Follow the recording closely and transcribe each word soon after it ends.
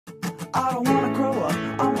I don't wanna grow up,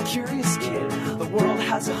 I'm a curious kid. The world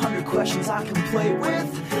has 100 questions I can play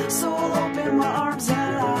with. So I'll open my arms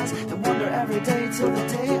and eyes and wonder every day till the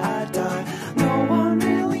day I die. No one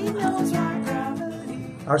really knows why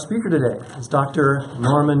gravity. Our speaker today is Dr.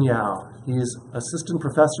 Norman Yao. He's Assistant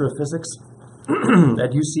Professor of Physics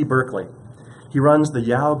at UC Berkeley. He runs the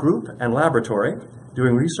Yao Group and Laboratory,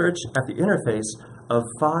 doing research at the interface of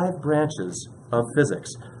 5 branches of physics: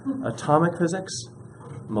 atomic physics,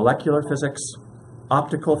 molecular physics,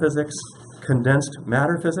 optical physics, condensed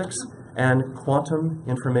matter physics, and quantum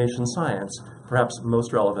information science, perhaps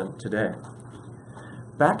most relevant today.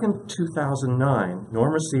 Back in 2009,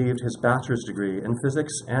 Norm received his bachelor's degree in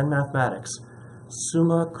physics and mathematics,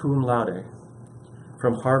 summa cum laude,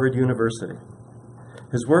 from Harvard University.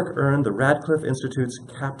 His work earned the Radcliffe Institute's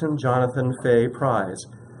Captain Jonathan Fay Prize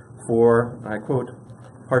for, and I quote,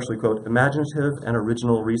 partially quote, imaginative and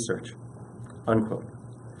original research, unquote.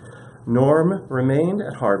 Norm remained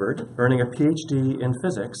at Harvard, earning a PhD in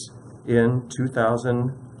physics in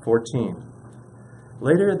 2014.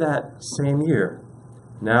 Later that same year,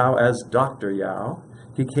 now as Dr. Yao,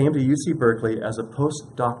 he came to UC Berkeley as a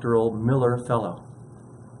postdoctoral Miller Fellow.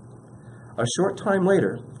 A short time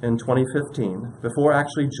later, in 2015, before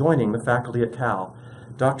actually joining the faculty at Cal,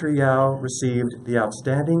 Dr. Yao received the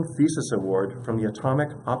Outstanding Thesis Award from the Atomic,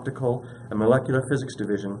 Optical, and Molecular Physics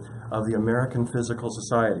Division of the American Physical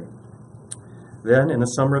Society. Then, in the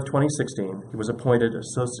summer of 2016, he was appointed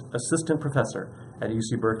Assistant Professor at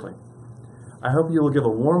UC Berkeley. I hope you will give a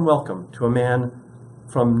warm welcome to a man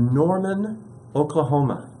from Norman,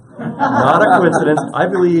 Oklahoma. Not a coincidence. I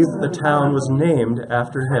believe the town was named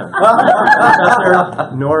after him.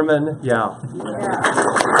 Professor Norman Yao.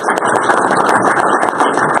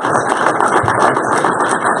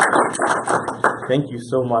 Thank you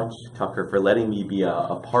so much, Tucker, for letting me be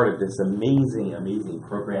a part of this amazing, amazing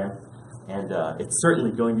program. And it's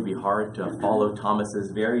certainly going to be hard to follow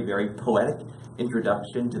Thomas's very, very poetic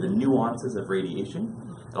introduction to the nuances of radiation.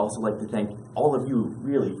 I'd also like to thank all of you,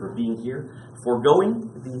 really, for being here, foregoing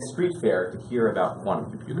the street fair to hear about quantum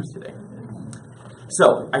computers today.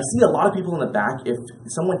 So, I see a lot of people in the back. If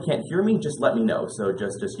someone can't hear me, just let me know. So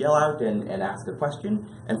just yell out and ask a question.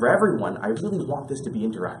 And for everyone, I really want this to be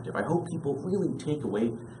interactive. I hope people really take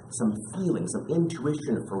away some feeling, some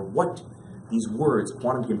intuition for what these words,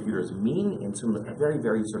 quantum computers, mean in some very,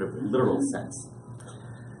 very sort of literal sense.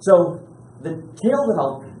 So, the tale that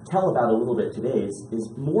I'll tell about a little bit today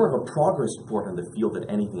is more of a progress report on the field than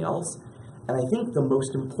anything else. And I think the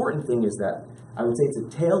most important thing is that I would say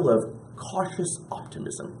it's a tale of cautious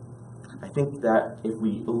optimism. I think that if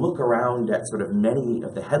we look around at sort of many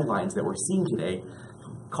of the headlines that we're seeing today,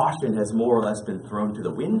 caution has more or less been thrown to the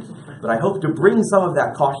wind. But I hope to bring some of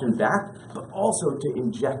that caution back, but also to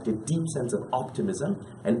inject a deep sense of optimism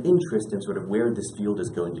and interest in sort of where this field is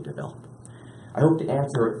going to develop. I hope to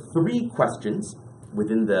answer 3 questions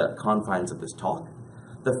within the confines of this talk.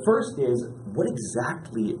 The first is, what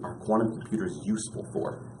exactly are quantum computers useful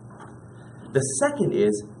for? The second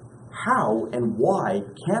is, how and why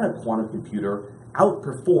can a quantum computer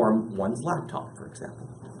outperform one's laptop, for example?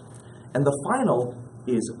 And the final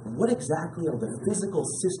is, what exactly are the physical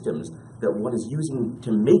systems that one is using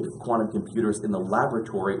to make quantum computers in the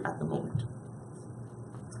laboratory at the moment?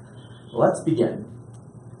 Let's begin.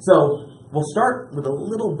 So, we'll start with a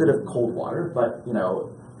little bit of cold water, but, you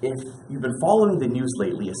know, if you've been following the news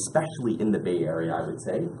lately, especially in the Bay Area, I would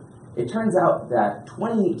say, it turns out that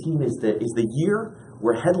 2018 is the year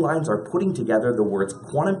where headlines are putting together the words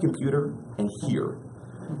quantum computer and here.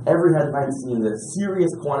 Every headline seeing the serious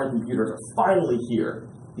quantum computers are finally here.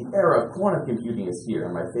 The era of quantum computing is here,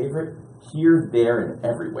 and my favorite, here, there, and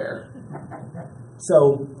everywhere.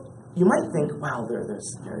 So, you might think, wow, there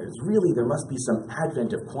must be some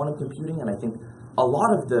advent of quantum computing, and I think a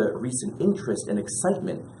lot of the recent interest and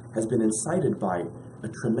excitement has been incited by a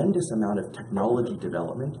tremendous amount of technology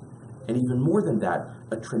development, and even more than that,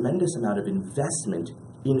 a tremendous amount of investment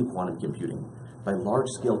in quantum computing by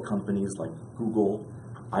large-scale companies like Google,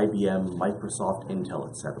 IBM, Microsoft, Intel,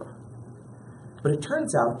 etc. But it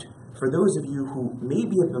turns out, for those of you who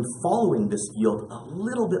maybe have been following this field a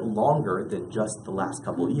little bit longer than just the last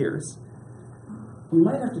couple of years, we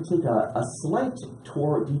might have to take a slight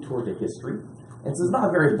detour to history. And this is not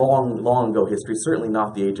a very long ago history, certainly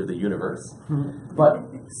not the age of the universe. But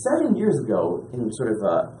 7 years ago, in sort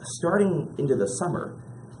of starting into the summer,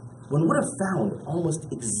 one would have found almost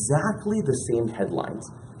exactly the same headlines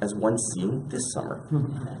as one seen this summer.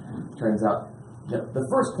 Turns out, the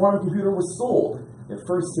first quantum computer was sold. The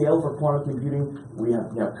first sale for quantum computing, we have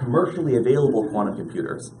commercially available quantum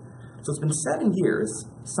computers. So it's been 7 years.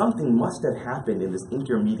 Something must have happened in this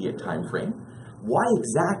intermediate time frame. Why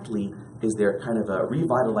exactly is there kind of a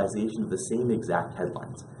revitalization of the same exact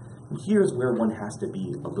headlines? And here's where one has to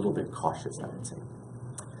be a little bit cautious, I would say.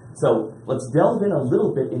 So let's delve in a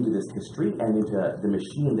little bit into this history and into the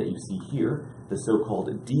machine that you see here, the so-called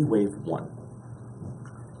D-Wave 1.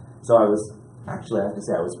 So I have to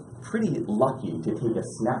say, I was pretty lucky to take a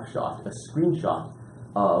snapshot, a screenshot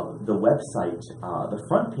of the website, the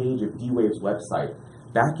front page of D-Wave's website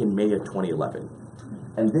back in May of 2011.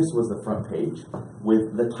 And this was the front page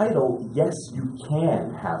with the title, "Yes, You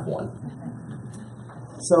Can Have One."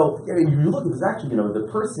 So you look, it was actually, the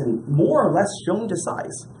person more or less shown to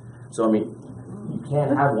size. So, I mean, you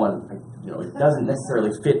can have one, it doesn't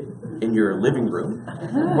necessarily fit in your living room. But,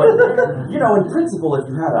 in principle, if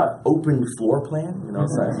you had an open floor plan,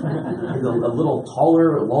 it's a little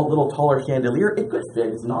taller chandelier, it could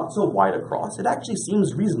fit. It's not so wide across. It actually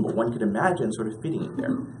seems reasonable. One could imagine sort of fitting it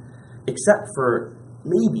there. Except for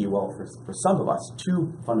maybe, for some of us,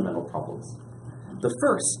 2 fundamental problems. The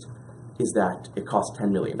first is that it costs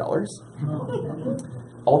 $10 million.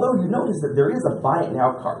 Although you notice that there is a buy it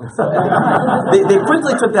now card. So they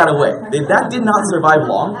quickly took that away. That did not survive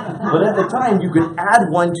long, but at the time you could add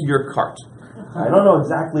one to your cart. I don't know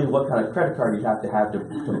exactly what kind of credit card you have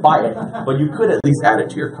to buy it, but you could at least add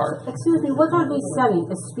it to your cart. Excuse me, what are they selling?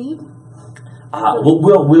 A speed?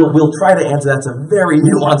 We'll try to answer that. It's a very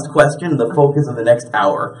nuanced question, the focus of the next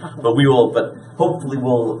hour. But hopefully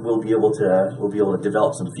we'll be able to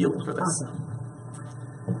develop some feeling for this.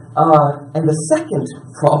 And the second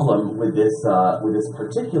problem with this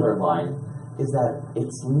particular line is that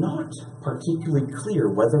it's not particularly clear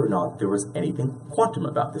whether or not there was anything quantum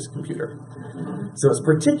about this computer. So it's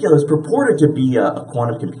purported to be a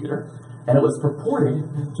quantum computer, and it was purported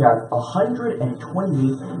to have 128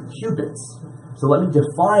 qubits. So let me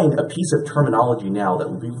define a piece of terminology now that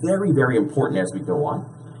will be very, very important as we go on.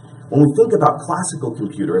 When we think about classical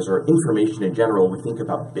computers or information in general, we think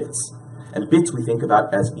about bits. And bits we think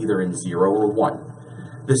about as either in 0 or 1.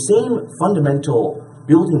 The same fundamental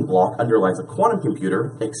building block underlies a quantum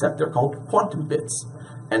computer, except they're called quantum bits.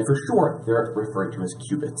 And for short, they're referred to as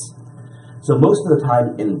qubits. So most of the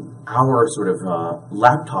time in our sort of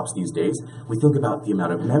laptops these days, we think about the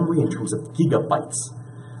amount of memory in terms of gigabytes.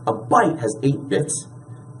 A byte has 8 bits,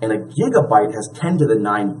 and a gigabyte has 10 to the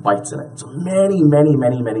 9 bytes in it. So many, many,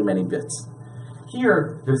 many, many, many bits.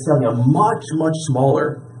 Here, they're selling a much, much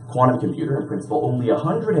smaller quantum computer, in principle, only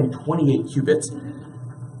 128 qubits,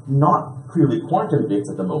 not clearly quantum bits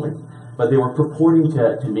at the moment, but they were purporting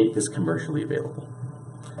to make this commercially available.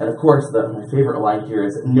 And of course, my favorite line here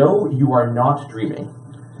is, "No, you are not dreaming."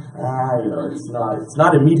 It's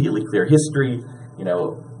not immediately clear. History,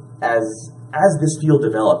 as this field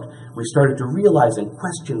developed, we started to realize and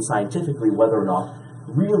question scientifically whether or not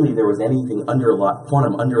really there was anything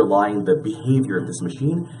quantum underlying the behavior of this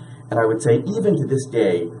machine. And I would say even to this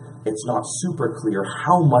day, it's not super clear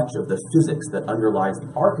how much of the physics that underlies the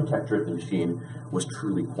architecture of the machine was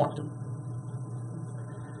truly quantum.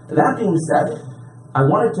 That being said, I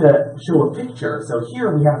wanted to show a picture. So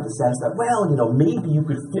here we have the sense that, maybe you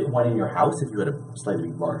could fit one in your house if you had a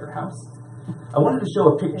slightly larger house. I wanted to show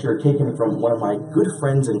a picture taken from one of my good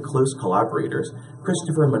friends and close collaborators,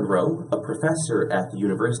 Christopher Monroe, a professor at the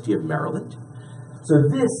University of Maryland. So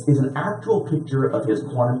this is an actual picture of his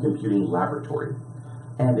quantum computing laboratory.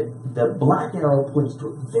 And the black arrow points to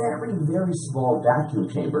a very, very small vacuum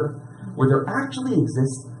chamber where there actually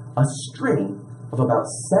exists a string of about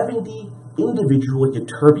 70 individual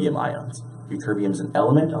ytterbium ions. Ytterbium is an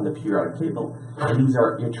element on the periodic table, and these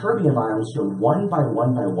are ytterbium ions shown one by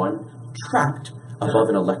one by one, trapped above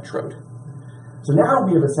an electrode. So now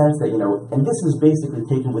we have a sense that, and this is basically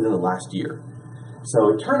taken within the last year.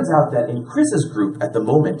 So it turns out that in Chris's group at the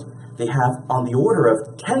moment, they have on the order of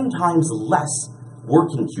 10 times less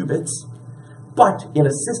working qubits, but in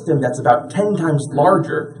a system that's about 10 times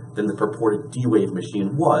larger than the purported D-Wave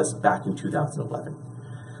machine was back in 2011.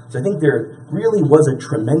 So I think there really was a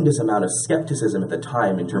tremendous amount of skepticism at the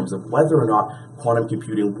time in terms of whether or not quantum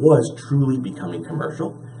computing was truly becoming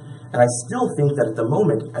commercial. And I still think that at the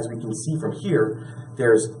moment, as we can see from here,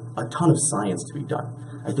 there's a ton of science to be done.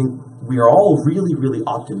 I think we are all really, really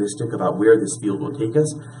optimistic about where this field will take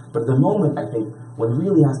us, but at the moment, I think one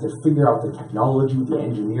really has to figure out the technology, the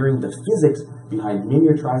engineering, the physics behind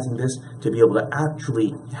miniaturizing this to be able to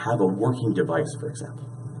actually have a working device, for example.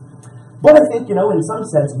 But I think, in some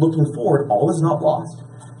sense, looking forward, all is not lost.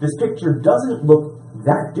 This picture doesn't look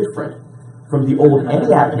that different from the old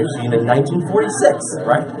ENIAC machine in 1946,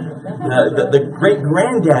 right? The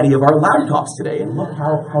great-granddaddy of our laptops today, and look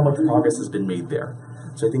how much progress has been made there.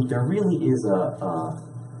 So I think there really is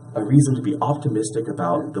a reason to be optimistic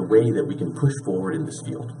about the way that we can push forward in this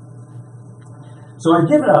field. So I've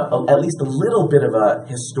given at least a little bit of a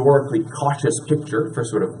historically cautious picture for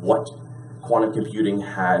sort of what quantum computing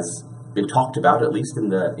has been talked about, at least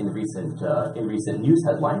in recent news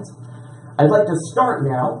headlines. I'd like to start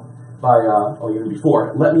now by, or even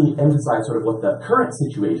before, let me emphasize sort of what the current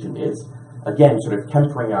situation is. Again, sort of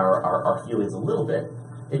tempering our feelings a little bit.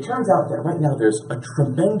 It turns out that right now there's a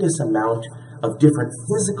tremendous amount of different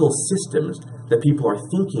physical systems that people are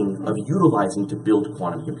thinking of utilizing to build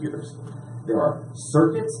quantum computers. There are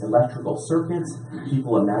circuits, electrical circuits.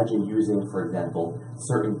 People imagine using, for example,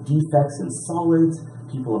 certain defects in solids.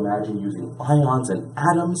 People imagine using ions and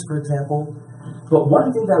atoms, for example. But one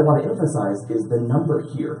thing that I want to emphasize is the number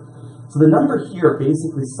here. So the number here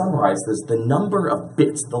basically summarizes the number of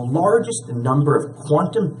bits, the largest number of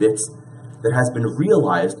quantum bits that has been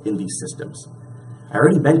realized in these systems. I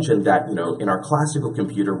already mentioned that, in our classical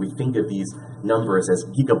computer, we think of these numbers as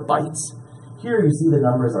gigabytes. Here you see the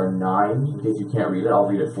numbers are 9, in case you can't read it, I'll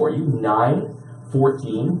read it for you. 9,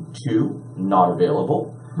 14, 2, not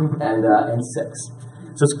available, and 6.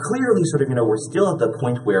 So it's clearly sort of, we're still at the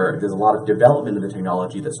point where there's a lot of development in the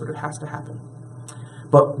technology that sort of has to happen.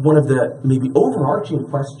 But one of the maybe overarching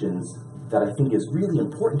questions that I think is really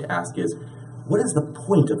important to ask is, what is the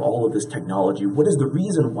point of all of this technology? What is the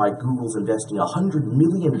reason why Google's investing $100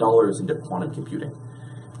 million into quantum computing?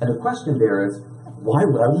 And the question there is, why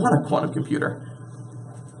would I want a quantum computer?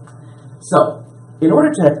 So, in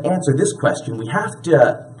order to answer this question, we have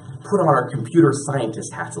to put on our computer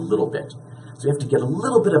scientist hats a little bit. So we have to get a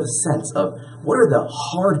little bit of a sense of what are the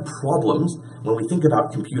hard problems when we think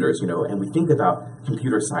about computers, and we think about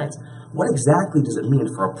computer science. What exactly does it mean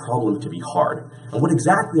for a problem to be hard? And what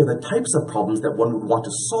exactly are the types of problems that one would want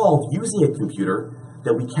to solve using a computer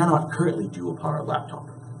that we cannot currently do upon our laptop?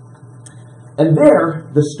 And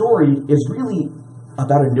there, the story is really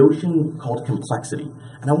about a notion called complexity.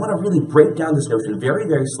 And I want to really break down this notion very,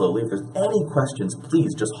 very slowly. If there's any questions,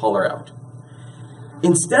 please just holler out.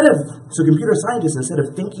 So computer scientists, instead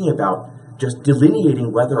of thinking about just delineating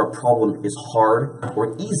whether a problem is hard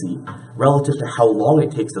or easy relative to how long it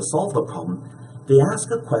takes to solve the problem, they ask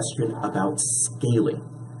a question about scaling.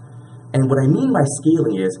 And what I mean by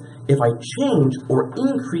scaling is, if I change or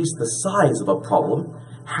increase the size of a problem,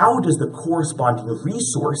 how does the corresponding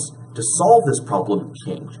resource to solve this problem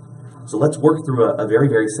change? So let's work through a very,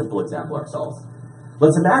 very simple example ourselves.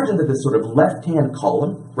 Let's imagine that this sort of left-hand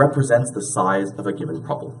column represents the size of a given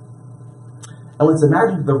problem. And let's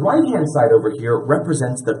imagine the right-hand side over here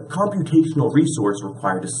represents the computational resource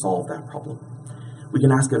required to solve that problem. We can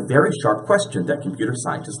ask a very sharp question that computer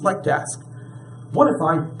scientists like to ask. What if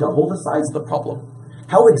I double the size of the problem?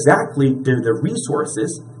 How exactly do the resources,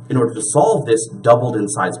 in order to solve this doubled in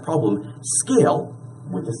size problem, scale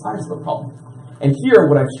with the size of the problem? And here,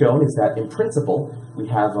 what I've shown is that, in principle, we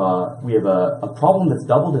have a problem that's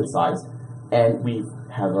doubled in size, and we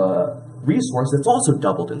have a resource that's also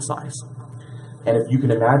doubled in size. And if you can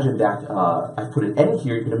imagine that, I put an n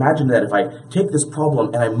here, you can imagine that if I take this problem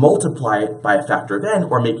and I multiply it by a factor of n,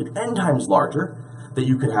 or make it n times larger, that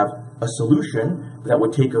you could have a solution that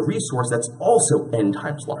would take a resource that's also n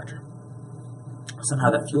times larger. Somehow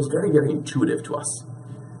that feels very, very intuitive to us.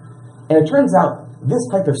 And it turns out this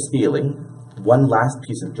type of scaling, one last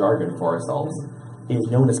piece of jargon for ourselves, is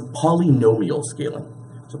known as polynomial scaling.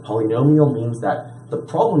 So polynomial means that the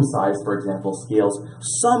problem size, for example, scales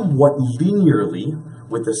somewhat linearly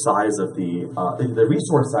with the size of the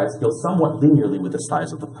resource size scales somewhat linearly with the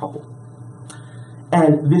size of the problem.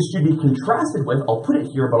 And this should be contrasted with, I'll put it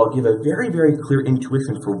here, but I'll give a very, very clear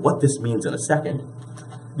intuition for what this means in a second.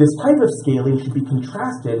 This type of scaling should be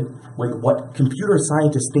contrasted with what computer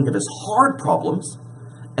scientists think of as hard problems.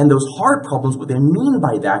 And those hard problems, what they mean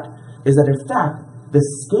by that is that, in fact, the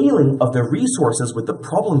scaling of the resources with the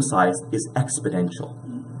problem size is exponential.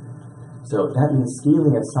 So that means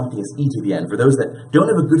scaling as something as e to the n. For those that don't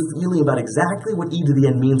have a good feeling about exactly what e to the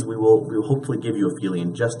n means, we will hopefully give you a feeling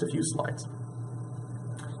in just a few slides.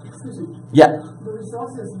 Excuse me. Yeah. The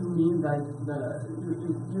resources you mean like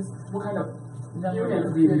what kind of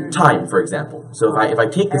time, for example. So if I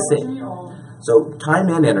take the same. So time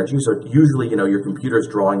and energy, so usually, your computer's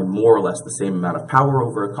drawing more or less the same amount of power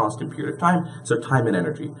over a constant period of time, so time and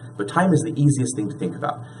energy. But time is the easiest thing to think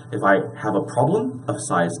about. If I have a problem of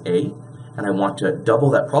size A, and I want to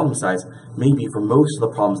double that problem size, maybe for most of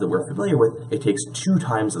the problems that we're familiar with, it takes 2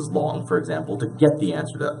 times as long, for example, to get the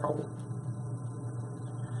answer to that problem.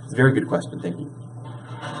 It's a very good question, thank you.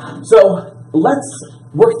 So let's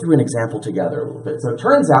work through an example together a little bit. So it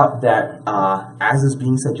turns out that, as is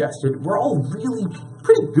being suggested, we're all really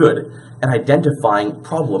pretty good at identifying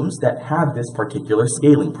problems that have this particular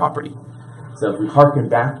scaling property. So if we harken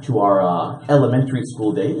back to our elementary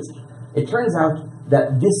school days, it turns out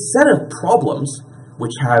that this set of problems,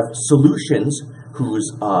 which have solutions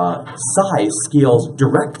whose size scales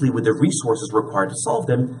directly with the resources required to solve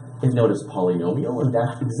them, is known as polynomial, and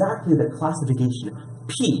that's exactly the classification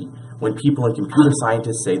P when people in computer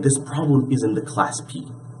scientists say this problem is in the class P.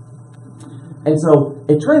 And so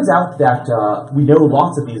it turns out that we know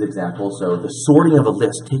lots of these examples. So the sorting of a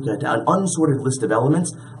list, take an unsorted list of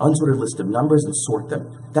elements, unsorted list of numbers, and sort them.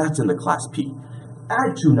 That's in the class P.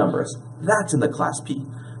 Add two numbers, that's in the class P.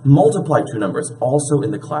 Multiply two numbers, also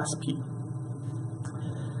in the class P.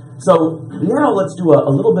 So now let's do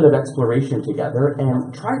a little bit of exploration together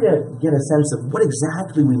and try to get a sense of what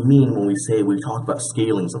exactly we mean when we say we talk about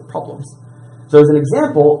scalings of problems. So as an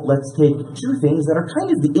example, let's take two things that are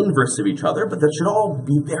kind of the inverse of each other, but that should all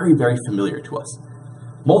be very, very familiar to us.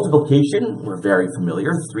 Multiplication, we're very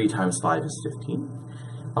familiar. 3 times 5 is 15.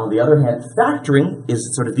 On the other hand, factoring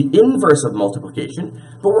is sort of the inverse of multiplication,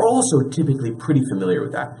 but we're also typically pretty familiar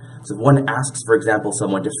with that. So if one asks, for example,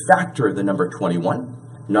 someone to factor the number 21,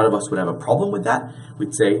 none of us would have a problem with that.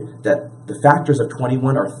 We'd say that the factors of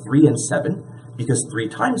 21 are 3 and 7, because 3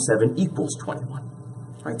 times 7 equals 21.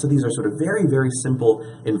 Right? So these are sort of very, very simple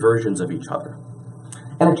inversions of each other.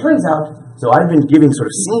 And it turns out, so I've been giving sort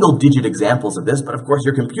of single-digit examples of this, but of course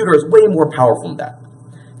your computer is way more powerful than that.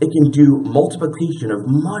 It can do multiplication of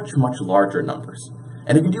much, much larger numbers.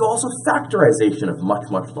 And it can do also factorization of much,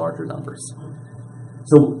 much larger numbers.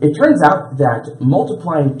 So it turns out that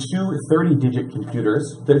multiplying two 30-digit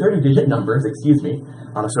numbers,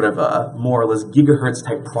 on a sort of a more or less gigahertz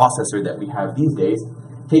type processor that we have these days,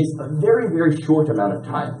 takes a very, very short amount of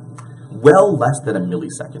time, well less than a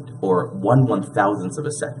millisecond, or 1/1000th of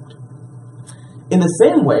a second. In the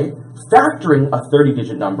same way, factoring a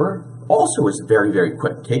 30-digit number also is very, very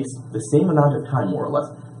quick, takes the same amount of time, more or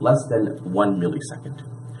less than 1 millisecond.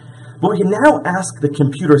 But we can now ask the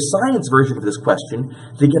computer science version of this question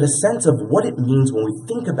to get a sense of what it means when we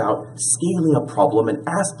think about scaling a problem and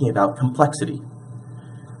asking about complexity.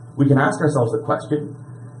 We can ask ourselves the question,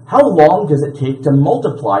 how long does it take to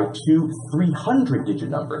multiply two 300-digit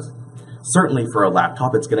numbers? Certainly for a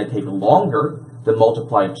laptop, it's going to take longer than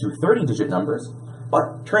multiplying two 30-digit numbers,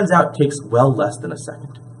 but turns out it takes well less than a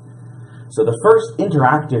second. So the first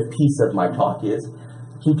interactive piece of my talk is,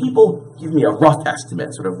 can people give me a rough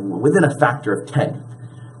estimate, sort of within a factor of 10?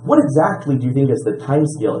 What exactly do you think is the time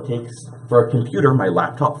scale it takes for a computer, my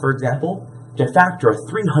laptop, for example, to factor a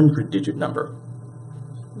 300-digit number?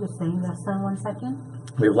 You're saying less than 1 second?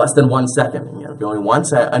 We have less than 1 second. You know, going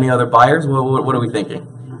once. Any other buyers? What are we thinking?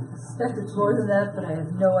 I expect it's more than that, but I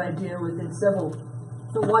have no idea within several.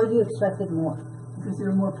 So why do you expect it more? Because there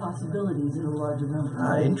are more possibilities in a larger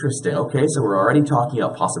number. Interesting. Okay, so we're already talking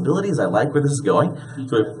about possibilities. I like where this is going.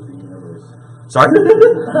 So, sorry?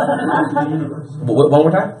 One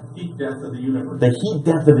more time? Heat depth of the universe. The heat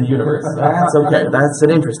depth of the universe. That's okay. That's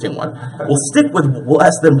an interesting one. We'll stick with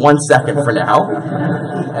less than 1 second for now,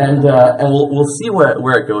 and we'll see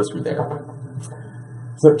where it goes from there.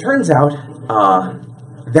 So it turns out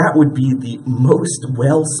that would be the most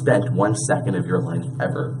well-spent 1 second of your life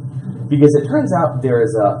ever. Because it turns out there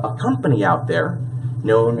is a company out there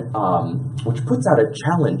known, which puts out a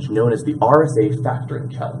challenge known as the RSA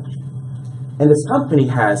Factoring Challenge. And this company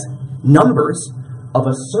has numbers of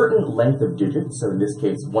a certain length of digits, so in this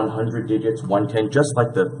case 100 digits, 110, just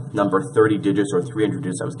like the number 30 digits or 300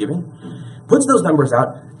 digits I was giving, puts those numbers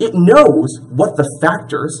out. It knows what the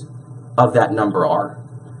factors of that number are,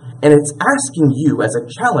 and it's asking you as a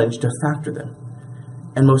challenge to factor them.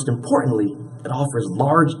 And most importantly, it offers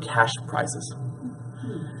large cash prizes.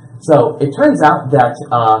 So it turns out that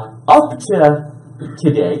up to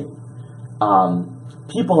today,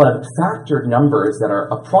 people have factored numbers that are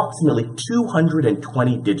approximately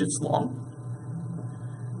 220 digits long.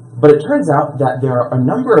 But it turns out that there are a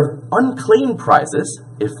number of unclaimed prizes.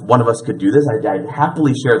 If one of us could do this, I'd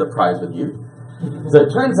happily share the prize with you. So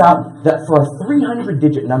it turns out that for a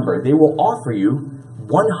 300-digit number, they will offer you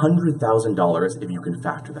 $100,000 if you can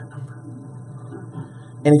factor that number.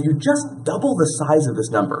 And if you just double the size of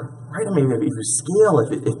this number, right? I mean, if you scale, if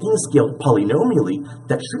things scale polynomially,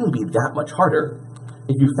 that shouldn't be that much harder.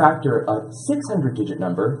 If you factor a 600-digit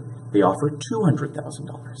number, they offer $200,000.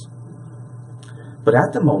 But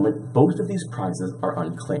at the moment, both of these prizes are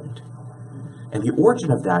unclaimed. And the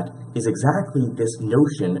origin of that is exactly this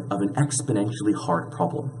notion of an exponentially hard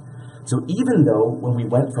problem. So even though when we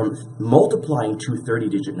went from multiplying two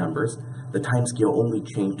 30-digit numbers, the time scale only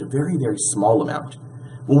changed a very, very small amount,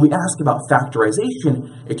 When we ask about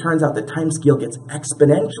factorization, it turns out the time scale gets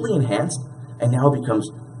exponentially enhanced and now becomes,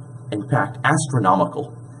 in fact,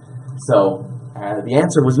 astronomical. So the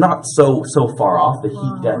answer was not so far off, the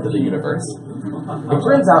heat death of the universe. It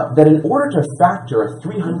turns out that in order to factor a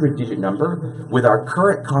 300-digit number with our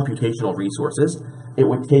current computational resources, it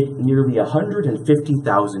would take nearly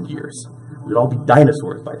 150,000 years. We'd all be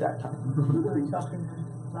dinosaurs by that time. Are we talking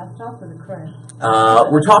laptop or the current?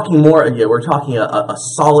 We're talking more. Yeah, we're talking a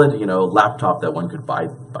solid, laptop that one could buy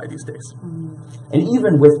these days. And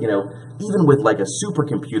even with like a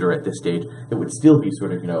supercomputer at this stage, it would still be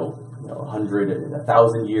sort of 100,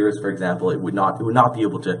 1,000 years, for example. It would not be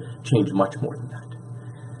able to change much more than that.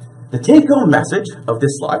 The take-home message of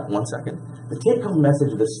this slide. One second. The take-home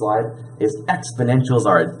message of this slide is exponentials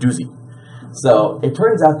are a doozy. So it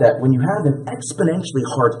turns out that when you have an exponentially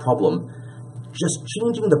hard problem, just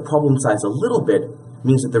changing the problem size a little bit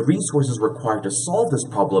means that the resources required to solve this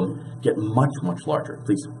problem get much, much larger.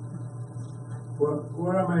 Please.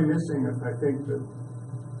 What am I missing if I think that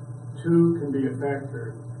 2 can be a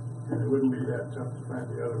factor and it wouldn't be that tough to find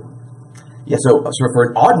the other one? Yeah, so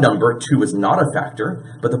for an odd number, 2 is not a factor,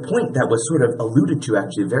 but the point that was sort of alluded to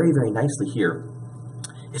actually very, very nicely here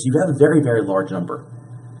is you have a very, very large number.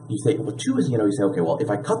 You say, well, 2 is, you say, okay, well, if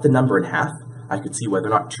I cut the number in half, I could see whether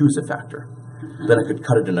or not 2 is a factor. Then I could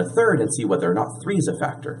cut it in a third and see whether or not 3 is a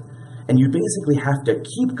factor. And you basically have to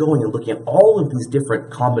keep going and looking at all of these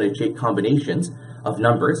different combinations of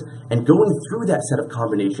numbers, and going through that set of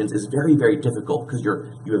combinations is very, very difficult because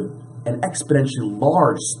you have an exponentially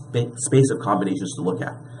large space of combinations to look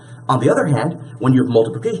at. On the other hand, when you have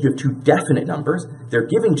multiplication, you have 2 definite numbers. They're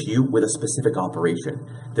given to you with a specific operation.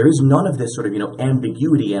 There is none of this sort of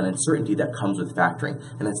ambiguity and uncertainty that comes with factoring,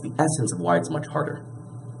 and that's the essence of why it's much harder.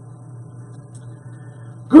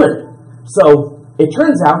 Good. So it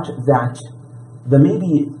turns out that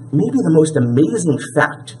maybe the most amazing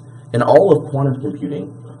fact in all of quantum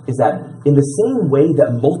computing is that in the same way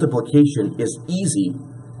that multiplication is easy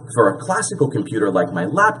for a classical computer like my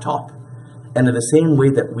laptop, and in the same way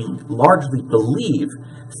that we largely believe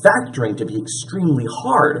factoring to be extremely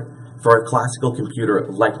hard for a classical computer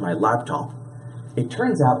like my laptop, it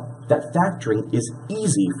turns out that factoring is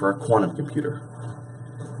easy for a quantum computer.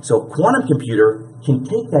 So a quantum computer can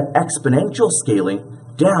take that exponential scaling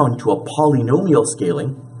down to a polynomial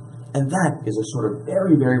scaling, and that is a sort of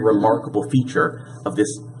very, very remarkable feature of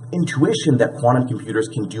this intuition that quantum computers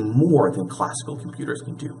can do more than classical computers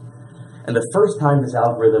can do. And the first time this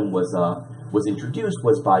algorithm was introduced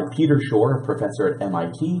was by Peter Shor, a professor at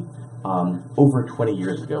MIT, over 20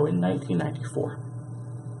 years ago in 1994.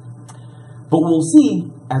 But what we'll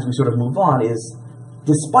see as we sort of move on is,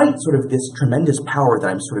 despite sort of this tremendous power that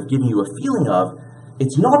I'm sort of giving you a feeling of,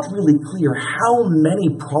 it's not really clear how many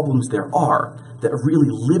problems there are that really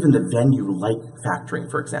live in the venue like factoring,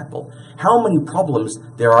 for example. How many problems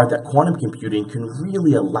there are that quantum computing can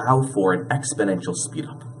really allow for an exponential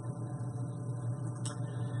speedup.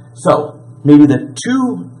 So maybe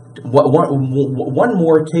one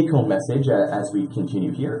more take-home message as we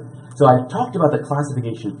continue here. So I talked about the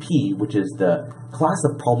classification P, which is the class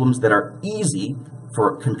of problems that are easy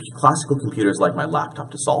for classical computers like my laptop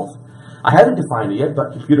to solve. I haven't defined it yet,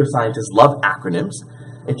 but computer scientists love acronyms.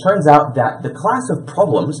 It turns out that the class of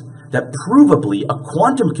problems that provably a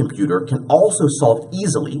quantum computer can also solve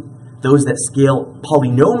easily, those that scale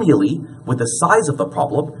polynomially with the size of the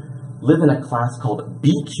problem, live in a class called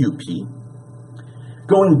BQP.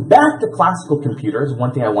 Going back to classical computers,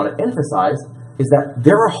 one thing I want to emphasize is that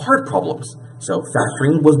there are hard problems. So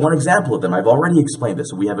factoring was one example of them. I've already explained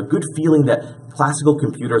this. So we have a good feeling that classical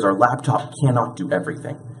computers, our laptop, cannot do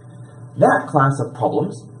everything. That class of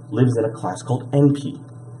problems lives in a class called NP.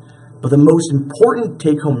 But the most important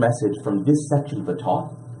take-home message from this section of the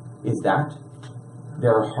talk is that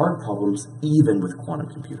there are hard problems even with quantum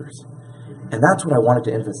computers. And that's what I wanted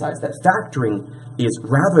to emphasize, that factoring is,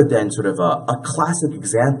 rather than sort of a classic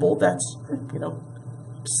example that's,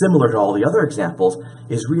 similar to all the other examples,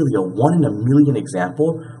 is really a 1 in a million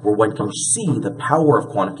example where one can see the power of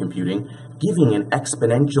quantum computing giving an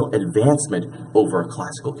exponential advancement over a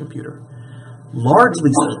classical computer. Largely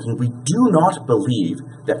speaking, we do not believe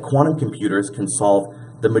that quantum computers can solve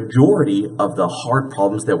the majority of the hard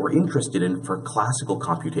problems that we're interested in for classical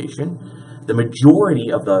computation. The majority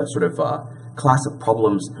of the sort of class of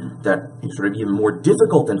problems that are sort of even more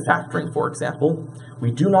difficult than factoring, for example, we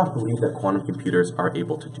do not believe that quantum computers are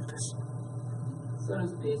able to do this. So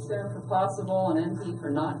does P stand for possible and NP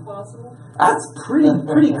for not possible? That's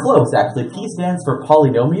pretty close, actually. P stands for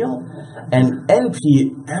polynomial, and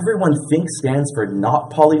NP, everyone thinks stands for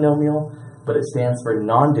not polynomial, but it stands for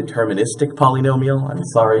non-deterministic polynomial. I'm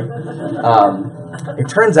sorry. It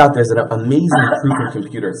turns out there's an amazing proof in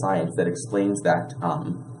computer science that explains that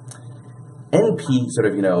NP, sort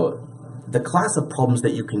of, the class of problems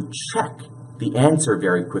that you can check the answer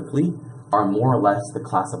very quickly are more or less the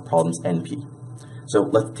class of problems NP. So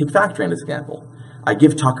let's take factoring as an example. I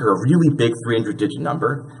give Tucker a really big 300-digit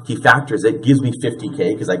number. He factors it, gives me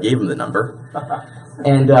 50K because I gave him the number.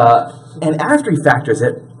 And after he factors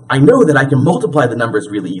it, I know that I can multiply the numbers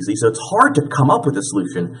really easily, so it's hard to come up with a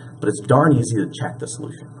solution, but it's darn easy to check the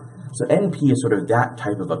solution. So NP is sort of that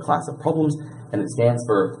type of a class of problems, and it stands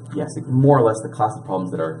for, yes, more or less the class of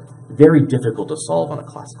problems that are very difficult to solve on a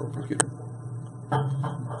classical computer.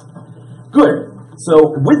 Good.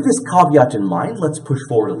 So with this caveat in mind, let's push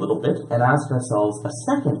forward a little bit and ask ourselves a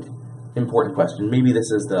second important question. Maybe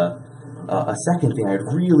this is a second thing I'd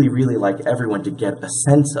really, really like everyone to get a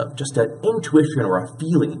sense of, just an intuition or a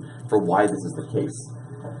feeling for why this is the case.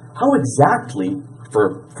 How exactly,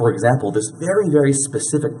 for example, this very, very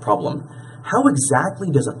specific problem, how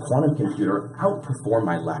exactly does a quantum computer outperform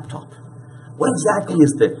my laptop? What exactly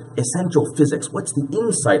is the essential physics? What's the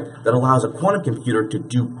insight that allows a quantum computer to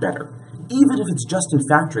do better? Even if it's just in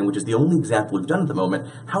factoring, which is the only example we've done at the moment,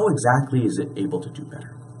 how exactly is it able to do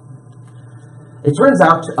better? It turns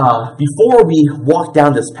out, before we walk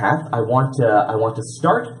down this path, I want to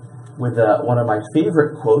start with one of my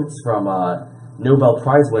favorite quotes from Nobel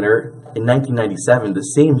Prize winner in 1997, the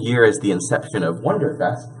same year as the inception of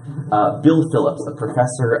Wonderfest, Bill Phillips, a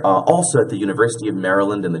professor also at the University of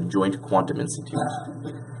Maryland and the Joint Quantum Institute.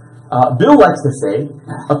 Bill likes to say,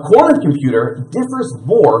 a quantum computer differs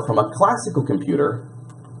more from a classical computer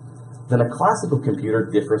than a classical computer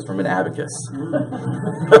differs from an abacus.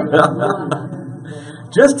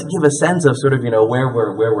 Just to give a sense of sort of, where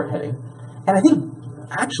we're heading. And I think,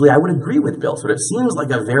 actually, I would agree with Bill. Sort of seems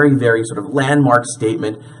like a very, very sort of landmark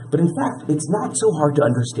statement, but in fact, it's not so hard to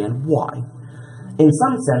understand why. In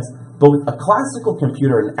some sense, both a classical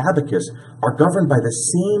computer and abacus are governed by the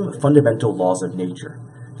same fundamental laws of nature.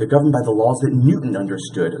 They're governed by the laws that Newton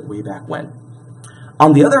understood way back when.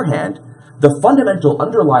 On the other hand, the fundamental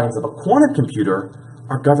underlyings of a quantum computer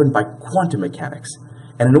are governed by quantum mechanics.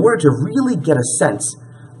 And in order to really get a sense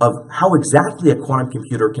of how exactly a quantum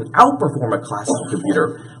computer can outperform a classical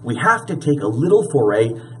computer, we have to take a little foray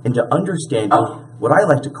into understanding what I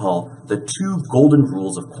like to call the two golden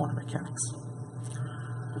rules of quantum mechanics.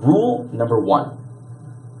 Rule number one.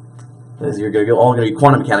 You're all going to be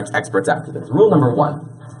quantum mechanics experts after this. Rule number one.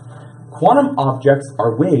 Quantum objects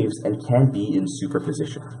are waves and can be in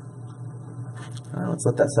superposition. Let's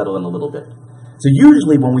let that settle in a little bit. So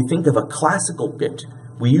usually when we think of a classical bit,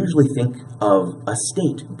 we usually think of a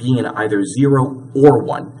state being in either 0 or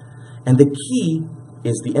 1. And the key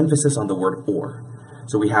is the emphasis on the word or.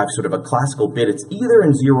 So we have sort of a classical bit. It's either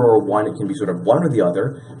in 0 or 1. It can be sort of one or the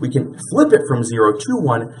other. We can flip it from 0 to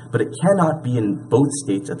 1, but it cannot be in both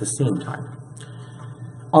states at the same time.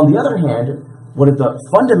 On the other hand, one of the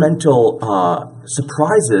fundamental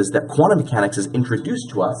surprises that quantum mechanics has introduced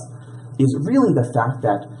to us is really the fact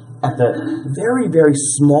that at the very, very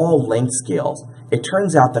small length scales, it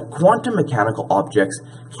turns out that quantum mechanical objects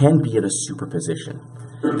can be in a superposition.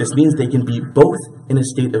 This means they can be both in a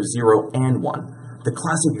state of 0 and 1. The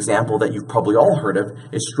classic example that you've probably all heard of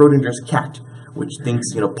is Schrodinger's cat, which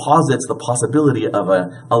posits the possibility of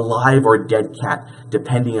a live or dead cat,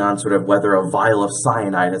 depending on sort of whether a vial of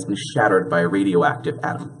cyanide has been shattered by a radioactive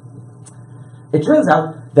atom. It turns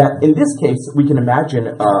out that in this case, we can imagine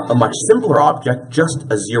a much simpler object, just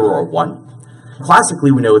a 0 or 1.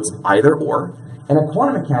 Classically, we know it's either or, and in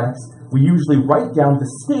quantum mechanics, we usually write down the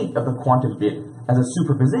state of the quantum bit as a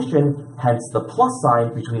superposition, hence the plus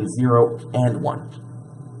sign between 0 and 1.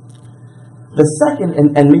 The second,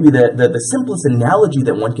 and maybe the simplest analogy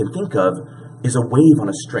that one can think of, is a wave on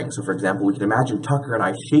a string. So for example, we can imagine Tucker and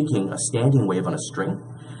I shaking a standing wave on a string.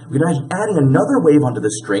 We can imagine adding another wave onto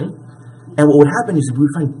the string, and what would happen is we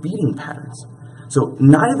would find beating patterns. So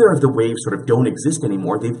neither of the waves sort of don't exist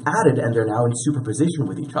anymore. They've added, and they're now in superposition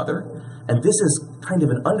with each other. And this is kind of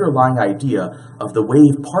an underlying idea of the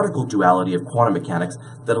wave-particle duality of quantum mechanics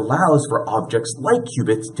that allows for objects like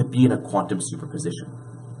qubits to be in a quantum superposition.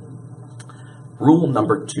 Rule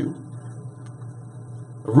number 2.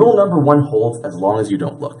 Rule number 1 holds as long as you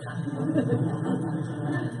don't look.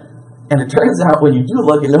 And it turns out when you do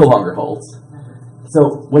look, it no longer holds.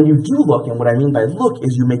 So when you do look, and what I mean by look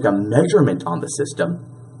is you make a measurement on the system,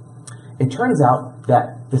 it turns out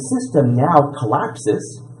that the system now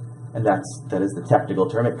collapses, and that is the technical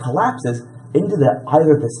term, it collapses into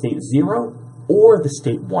either the state 0 or the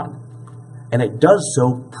state 1. And it does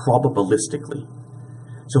so probabilistically.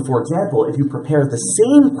 So for example, if you prepare the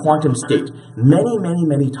same quantum state many, many,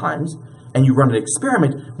 many times, and you run an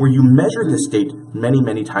experiment where you measure the state many,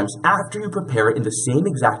 many times after you prepare it in the same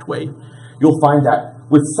exact way, you'll find that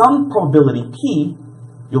with some probability p,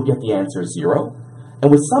 you'll get the answer 0, and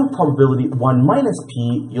with some probability 1 minus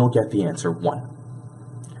p, you'll get the answer 1.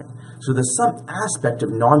 Okay. So there's some aspect of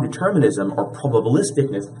non-determinism or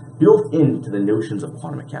probabilisticness built into the notions of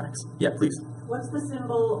quantum mechanics. Yeah, please. What's the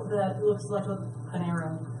symbol that looks like an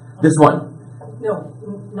arrow? This one. No,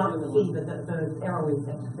 not the V, but the arrowy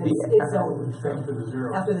thing. After the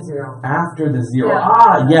zero. After the zero. After the 0. Yeah.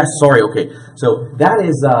 Ah, yes, sorry, okay. So that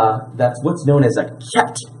is, that's what's known as a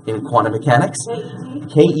ket in quantum mechanics.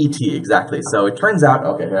 K-E-T, exactly. So it turns out,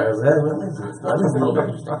 okay, that is a little bit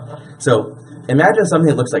interesting. So imagine something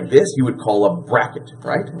that looks like this, you would call a bracket,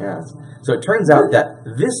 right? Yes. So it turns out that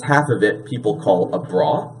this half of it people call a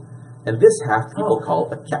bra, and this half people call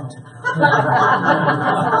a ket.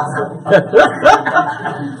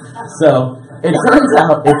 So it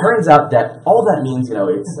turns out that all that means, you know,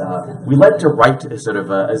 it's we like to write a sort of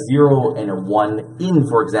a 0 and a 1 in,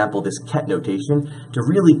 for example, this ket notation to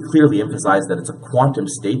really clearly emphasize that it's a quantum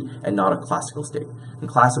state and not a classical state. In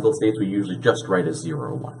classical states, we usually just write a 0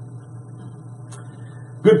 or 1.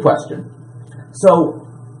 Good question. So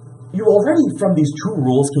you already, from these two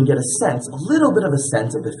rules, can get a sense, a little bit of a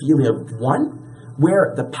sense of the feeling of, 1,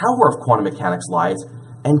 where the power of quantum mechanics lies,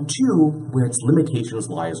 and 2, where its limitations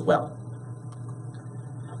lie as well.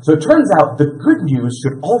 So it turns out the good news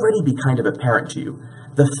should already be kind of apparent to you.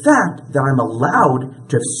 The fact that I'm allowed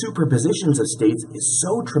to have superpositions of states is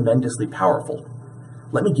so tremendously powerful.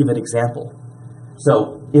 Let me give an example.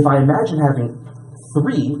 So if I imagine having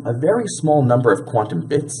 3, a very small number of quantum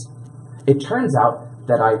bits, it turns out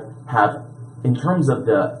that I have, in terms of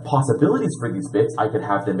the possibilities for these bits, I could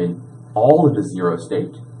have them in all in the 0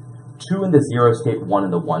 state, 2 in the 0 state, 1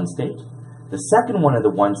 in the 1 state, the second one in the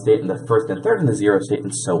 1 state, and the first and third in the 0 state,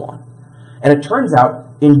 and so on. And it turns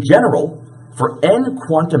out, in general, for n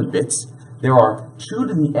quantum bits, there are 2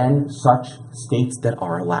 to the n such states that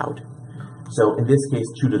are allowed. So in this case,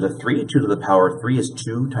 2 to the 3, 2 to the power of 3 is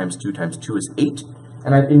 2 times 2 times 2 is 8.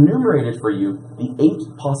 And I've enumerated for you the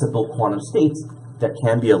 8 possible quantum states that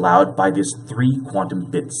can be allowed by this 3 quantum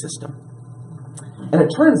bit system. And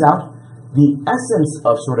it turns out the essence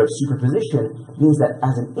of sort of superposition means that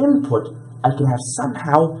as an input, I can have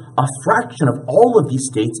somehow a fraction of all of these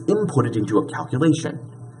states inputted into a calculation.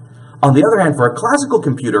 On the other hand, for a classical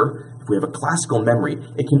computer, if we have a classical memory,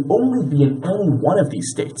 it can only be in any one of these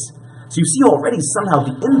states. So you see already somehow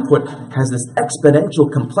the input has this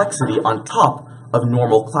exponential complexity on top of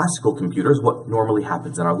normal classical computers, what normally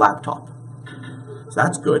happens in our laptop. So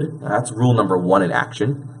that's good. That's rule number 1 in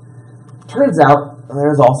action. Turns out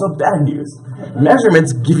there's also bad news.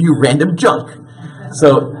 Measurements give you random junk.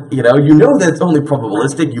 So, you know that it's only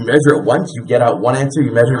probabilistic. You measure it once, you get out one answer.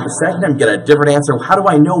 You measure it the second time, you get a different answer. How do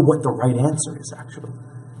I know what the right answer is, actually?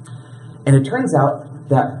 And it turns out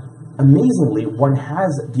that, amazingly, one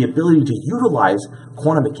has the ability to utilize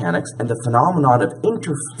quantum mechanics and the phenomenon of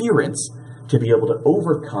interference to be able to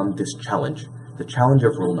overcome this challenge, the challenge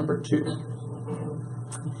of rule number 2.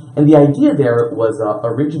 And the idea there was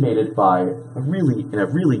originated by in a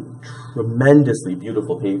really tremendously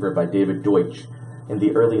beautiful paper by David Deutsch in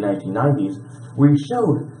the early 1990s, where he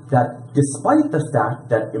showed that despite the fact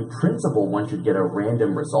that in principle one should get a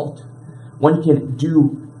random result, one can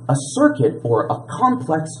do a circuit or a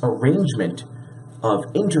complex arrangement of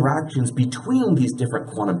interactions between these different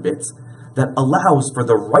quantum bits that allows for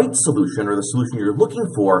the right solution, or the solution you're looking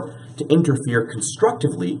for, to interfere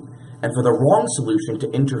constructively, and for the wrong solution to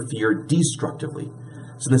interfere destructively.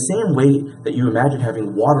 So in the same way that you imagine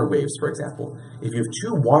having water waves, for example, if you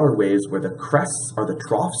have 2 water waves where the crests are the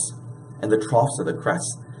troughs and the troughs are the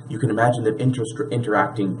crests, you can imagine them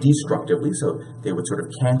interacting destructively, so they would sort of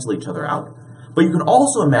cancel each other out. But you can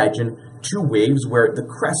also imagine 2 waves where the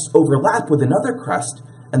crests overlap with another crest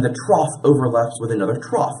and the trough overlaps with another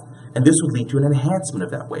trough, and this would lead to an enhancement of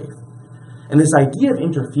that wave. And this idea of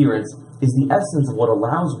interference is the essence of what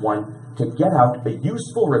allows one to get out a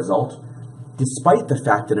useful result, despite the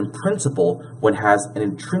fact that in principle one has an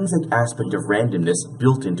intrinsic aspect of randomness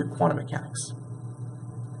built into quantum mechanics.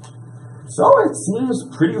 So it seems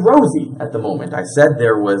pretty rosy at the moment. I said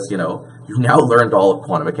there was, you've now learned all of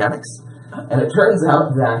quantum mechanics, and it turns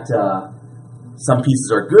out that some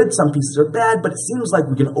pieces are good, some pieces are bad, but it seems like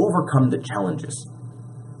we can overcome the challenges.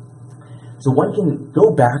 So one can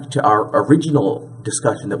go back to our original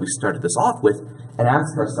discussion that we started this off with and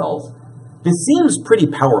ask ourselves, this seems pretty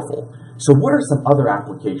powerful, so what are some other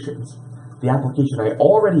applications? the application I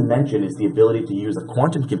already mentioned is the ability to use a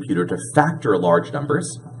quantum computer to factor large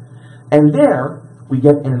numbers. And there, we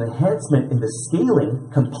get an enhancement in the scaling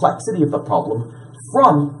complexity of the problem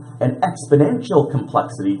from an exponential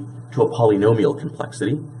complexity to a polynomial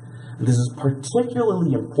complexity. And this is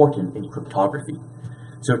particularly important in cryptography.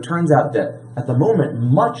 So it turns out that at the moment,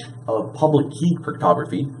 much of public key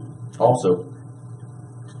cryptography, also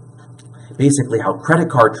basically how credit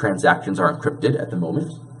card transactions are encrypted at the moment,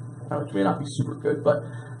 which may not be super good, but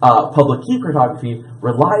public key cryptography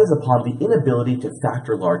relies upon the inability to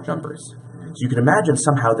factor large numbers. So you can imagine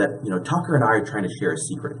somehow that Tucker and I are trying to share a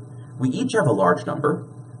secret. We each have a large number,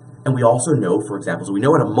 and we also know, for example, so we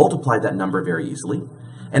know how to multiply that number very easily.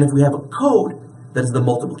 And if we have a code that is the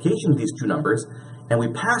multiplication of these two numbers, and we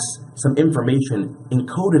pass some information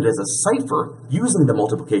encoded as a cipher using the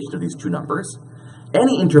multiplication of these two numbers,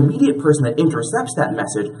 any intermediate person that intercepts that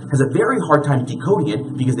message has a very hard time decoding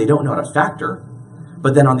it because they don't know how to factor.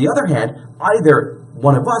 But then on the other hand, either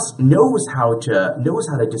one of us knows how to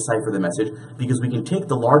decipher the message because we can take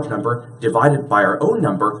the large number, divide it by our own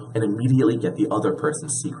number, and immediately get the other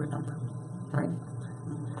person's secret number. Right?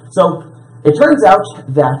 So it turns out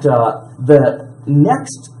that the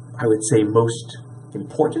next, I would say, most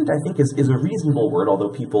important, I think, is a reasonable word, although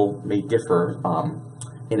people may differ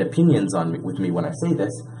in opinions with me when I say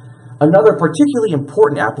this. Another particularly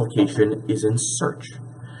important application is in search.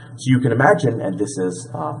 So you can imagine, and this is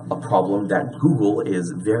a problem that Google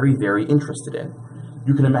is very, very interested in.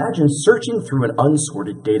 You can imagine searching through an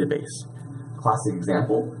unsorted database. Classic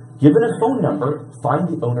example, given a phone number, find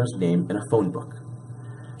the owner's name in a phone book.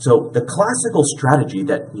 So the classical strategy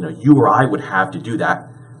that you or I would have to do that,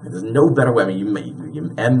 there's no better way. I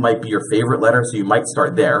mean, M might be your favorite letter, so you might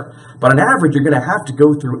start there. But on average, you're going to have to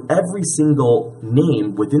go through every single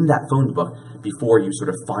name within that phone book before you sort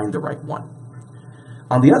of find the right one.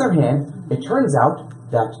 On the other hand, it turns out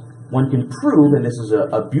that one can prove, and this is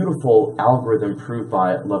a beautiful algorithm proved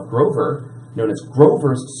by Love Grover, known as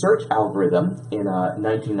Grover's search algorithm in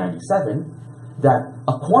 1997, that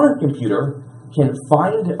a quantum computer can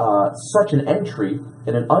find such an entry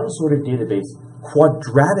in an unsorted database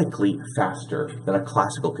quadratically faster than a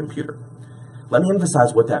classical computer. Let me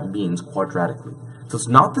emphasize what that means, quadratically. So it's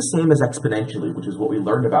not the same as exponentially, which is what we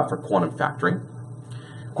learned about for quantum factoring.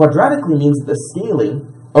 Quadratically means that the scaling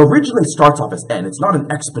originally starts off as n. It's not an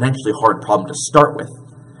exponentially hard problem to start with,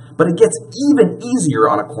 but it gets even easier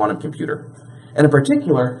on a quantum computer. And in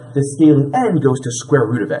particular, the scaling n goes to square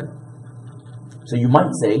root of n. So you might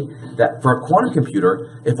say that for a quantum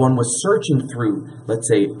computer, if one was searching through, let's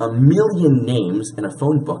say, 1 million names in a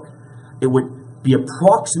phone book, it would be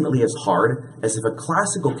approximately as hard as if a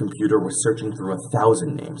classical computer was searching through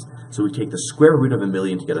 1,000 names. So we take the square root of 1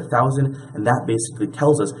 million to get 1,000, and that basically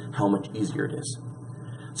tells us how much easier it is.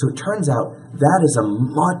 So it turns out that is a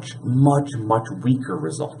much, much, much weaker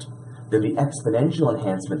result than the exponential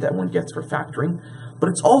enhancement that one gets for factoring. But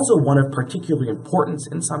it's also one of particular importance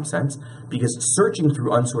in some sense, because searching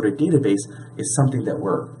through unsorted database is something that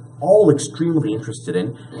we're all extremely interested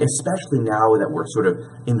in, especially now that we're sort of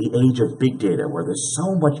in the age of big data, where there's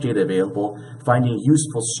so much data available. Finding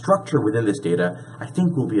useful structure within this data, I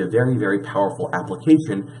think, will be a very, very powerful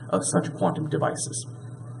application of such quantum devices.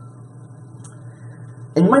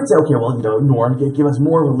 And you might say, okay, well, Norm, give us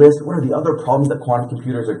more of a list. What are the other problems that quantum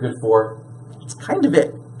computers are good for? It's kind of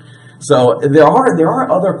it. So there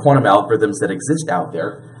are other quantum algorithms that exist out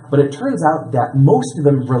there, but it turns out that most of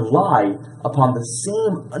them rely upon the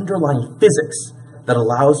same underlying physics that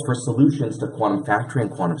allows for solutions to quantum factoring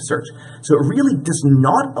and quantum search. So it really does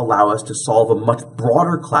not allow us to solve a much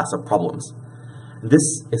broader class of problems.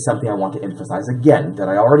 This is something I want to emphasize again, that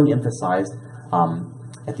I already emphasized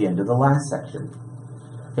at the end of the last section.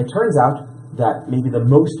 It turns out that maybe the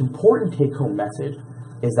most important take-home message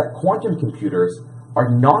is that quantum computers are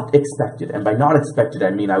not expected, and by not expected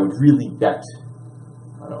I mean I would really bet,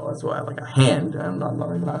 I don't know, that's why like a hand, I'm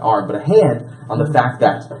not even an arm, but a hand on the fact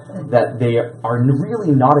that they are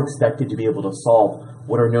really not expected to be able to solve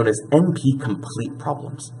what are known as NP-complete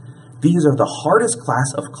problems. These are the hardest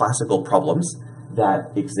class of classical problems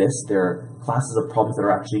that exist. They're classes of problems that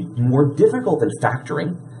are actually more difficult than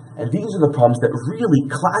factoring, and these are the problems that really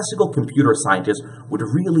classical computer scientists would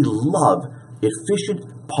really love efficient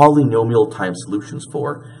polynomial time solutions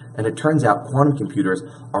for, and it turns out quantum computers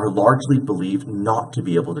are largely believed not to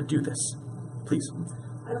be able to do this. Please.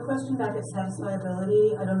 I have a question back at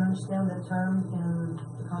satisfiability. I don't understand the term in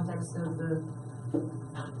the context of the...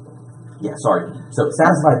 Yeah, sorry. So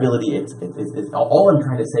satisfiability, it's all I'm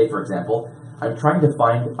trying to say, for example, I'm trying to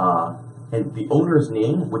find the owner's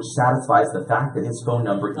name which satisfies the fact that his phone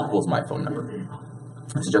number equals my phone number.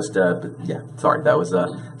 It's just, yeah, sorry, that was a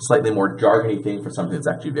slightly more jargony thing for something that's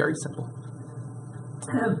actually very simple.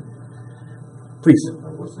 Please.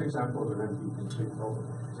 What's an example of an NP problem?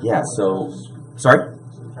 Yeah, so, sorry?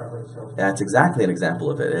 That's exactly an example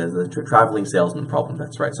of it. It's the traveling salesman problem,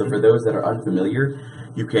 that's right. So for those that are unfamiliar,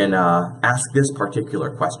 you can ask this particular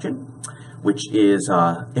question, which is,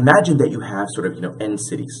 imagine that you have sort of, N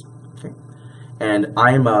cities, okay? And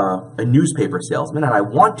I'm a newspaper salesman, and I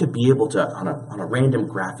want to be able to, on a random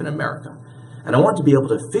graph in America, and I want to be able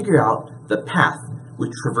to figure out the path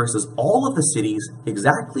which traverses all of the cities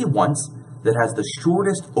exactly once that has the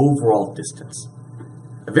shortest overall distance.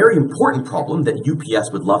 A very important problem that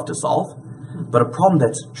UPS would love to solve, but a problem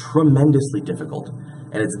that's tremendously difficult.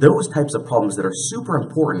 And it's those types of problems that are super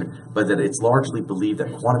important, but that it's largely believed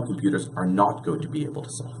that quantum computers are not going to be able to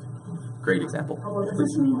solve. Great example. Well, does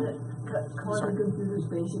this mean that quantum computers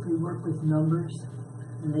basically work with numbers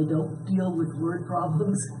and they don't deal with word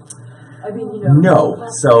problems? I mean, No.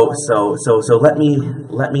 So let me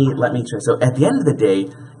try. So at the end of the day,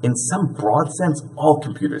 in some broad sense, all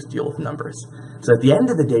computers deal with numbers. So at the end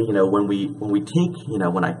of the day,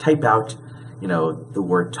 when I type out, the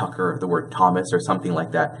word Tucker, the word Thomas, or something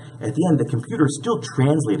like that, at the end, the computer is still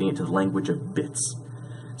translating it to the language of bits.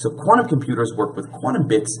 So quantum computers work with quantum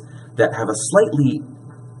bits that have a slightly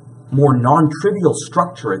more non-trivial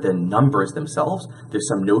structure than numbers themselves. There's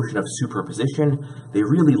some notion of superposition. They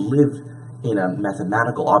really live in a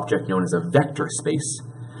mathematical object known as a vector space.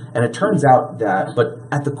 And it turns out that, but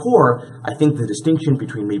at the core, I think the distinction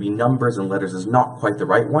between maybe numbers and letters is not quite the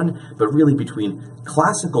right one, but really between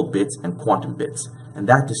classical bits and quantum bits. And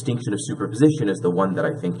that distinction of superposition is the one that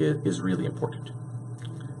I think is really important.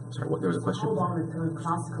 Sorry, there was a question? How long is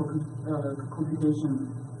classical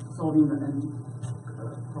computation solving the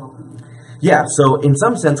problem? Yeah, so in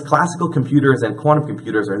some sense, classical computers and quantum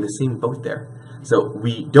computers are in the same boat there. So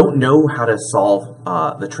we don't know how to solve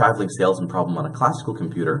the traveling salesman problem on a classical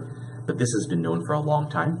computer, but this has been known for a long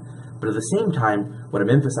time. But at the same time, what I'm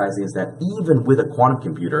emphasizing is that even with a quantum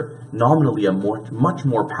computer, nominally a much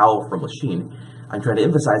more powerful machine, I'm trying to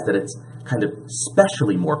emphasize that it's kind of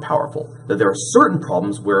specially more powerful, that there are certain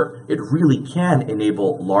problems where it really can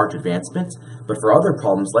enable large advancements, but for other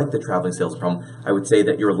problems like the traveling salesman problem, I would say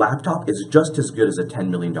that your laptop is just as good as a $10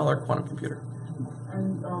 million quantum computer.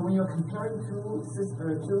 And when you're comparing two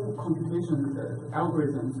computation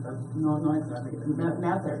algorithms, not exactly,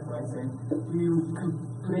 methods, I say, do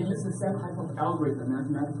they use the same type of algorithm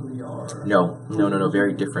mathematically or? No,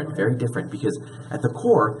 very different, because at the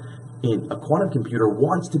core, a quantum computer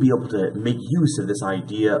wants to be able to make use of this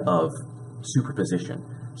idea of superposition.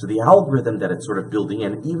 So the algorithm that it's sort of building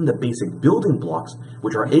in, even the basic building blocks,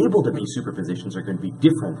 which are able to be superpositions, are going to be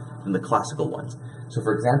different than the classical ones. So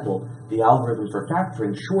for example, the algorithm for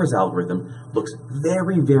factoring, Shor's algorithm, looks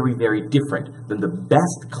very, very, very different than the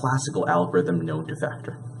best classical algorithm known to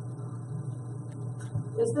factor.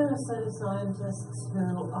 Is there a set of scientists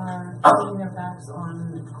who are turning their backs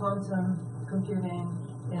on quantum computing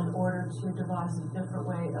in order to devise a different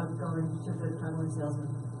way of going to the traveling salesman?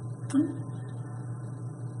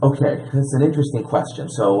 Okay, that's an interesting question.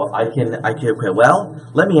 So well,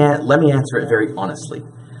 let me answer it very honestly.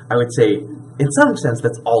 I would say, in some sense,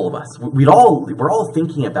 that's all of us. We're all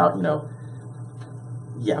thinking about,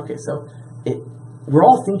 we're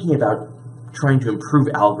all thinking about trying to improve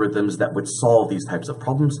algorithms that would solve these types of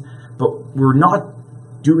problems, but we're not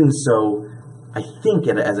doing so, I think,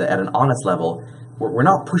 at an honest level. We're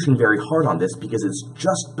not pushing very hard on this because it's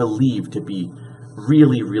just believed to be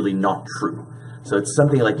really, really not true. So it's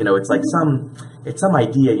something like, it's some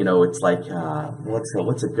idea, it's like,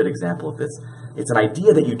 what's a good example of this? It's an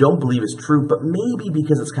idea that you don't believe is true, but maybe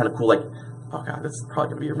because it's kind of cool, like, oh God, that's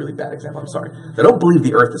probably going to be a really bad example, I'm sorry. I don't believe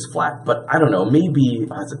the earth is flat, but I don't know, maybe,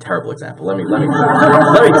 that's a terrible example. Let me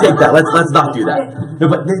take that, let's not do that. No,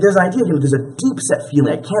 but there's an idea, there's a deep set feeling,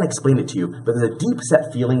 I can't explain it to you, but there's a deep set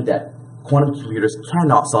feeling that quantum computers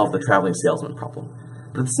cannot solve the traveling salesman problem.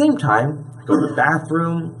 But at the same time, I go to the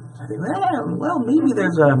bathroom, I think, well, maybe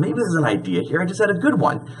there's an idea here. I just had a good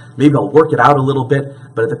one. Maybe I'll work it out a little bit.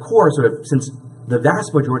 But at the core, sort of, since the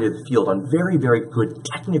vast majority of the field, on very, very good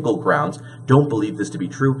technical grounds, don't believe this to be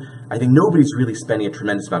true, I think nobody's really spending a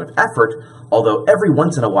tremendous amount of effort. Although every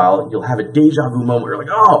once in a while, you'll have a deja vu moment where you're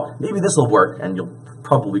like, oh, maybe this will work, and you'll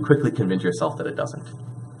probably quickly convince yourself that it doesn't.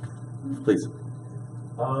 Please.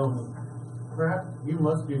 Perhaps you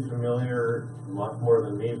must be familiar much more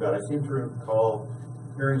than me, but I seem to recall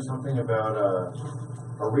hearing something about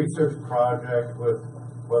a research project with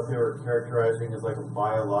what they were characterizing as like a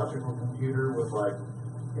biological computer with like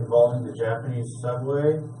involving the Japanese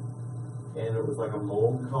subway, and it was like a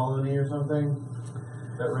mold colony or something.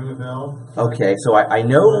 that ring a bell? Okay, so I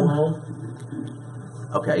know.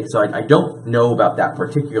 Okay, so I don't know about that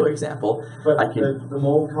particular example. But I can. the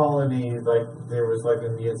mold colony, like there was like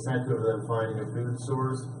the incentive of them finding a food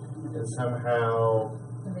source, and somehow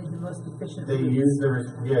And made the most efficient. they used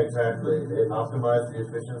exactly. It optimized the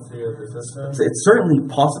efficiency of the system. So it's certainly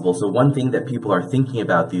possible. So one thing that people are thinking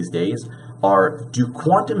about these days are, do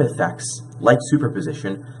quantum effects like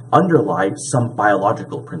superposition underlie some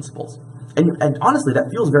biological principles? And honestly, that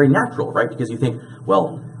feels very natural, right? Because you think,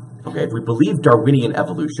 well, okay, if we believe Darwinian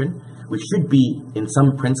evolution, we should be, in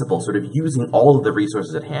some principle, sort of using all of the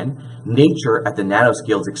resources at hand. Nature at the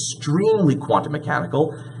nanoscale is extremely quantum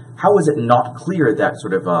mechanical. How is it not clear that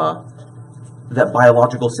sort of that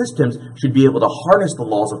biological systems should be able to harness the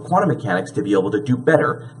laws of quantum mechanics to be able to do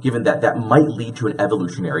better, given that that might lead to an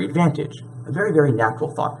evolutionary advantage? A very, very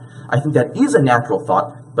natural thought. I think that is a natural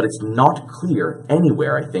thought, but it's not clear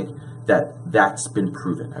anywhere, I think, that that's been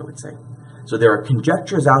proven, I would say. So there are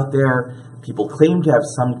conjectures out there. People claim to have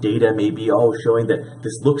some data, maybe, showing that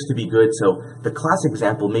this looks to be good. So the classic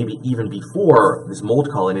example, maybe even before this mold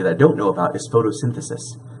colony that I don't know about, is photosynthesis.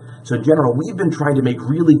 So in general, we've been trying to make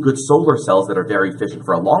really good solar cells that are very efficient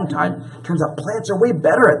for a long time. Turns out plants are way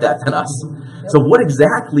better at that than us. So what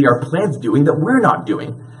exactly are plants doing that we're not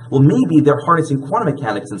doing? Well, maybe they're harnessing quantum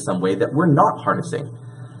mechanics in some way that we're not harnessing.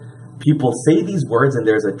 People say these words, and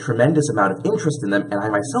there's a tremendous amount of interest in them, and I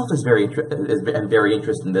myself am very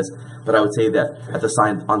interested in this, but I would say that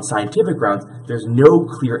on scientific grounds, there's no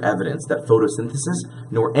clear evidence that photosynthesis,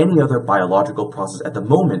 nor any other biological process at the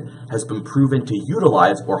moment, has been proven to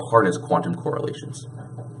utilize or harness quantum correlations.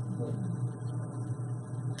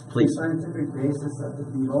 Please. The scientific basis of the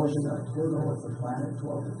devotion of Pluto as a planet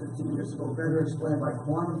 12 to 15 years ago, better explained by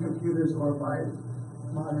quantum computers or by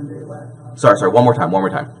modern-day laptops? Sorry, one more time.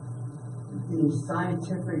 The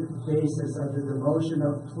scientific basis of the devotion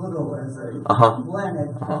of Pluto as a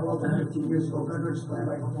planet 12 to 15 years ago, better explained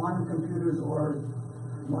by quantum computers or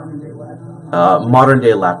modern-day laptops?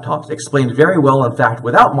 Modern-day laptops. Explained very well, in fact,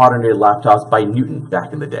 without modern-day laptops by Newton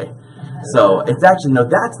back in the day. So it's actually,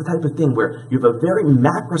 that's the type of thing where you have a very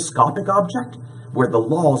macroscopic object where the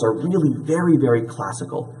laws are really very, very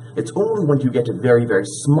classical. It's only when you get to very, very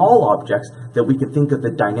small objects that we can think of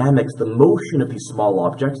the dynamics, the motion of these small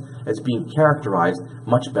objects as being characterized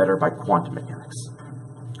much better by quantum mechanics.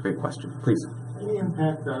 Great question. Please. Any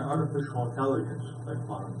impact on artificial intelligence by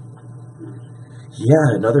quantum?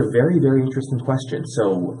 Yeah, another very, very interesting question.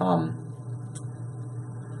 So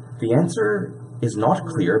the answer is not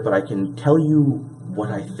clear, but I can tell you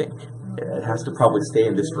what I think. It has to probably stay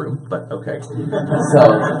in this room, but okay.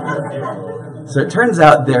 So it turns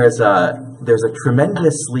out there's a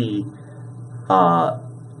tremendously, I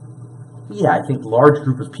think large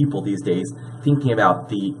group of people these days thinking about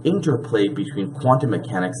the interplay between quantum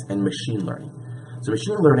mechanics and machine learning. So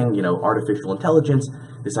machine learning, artificial intelligence,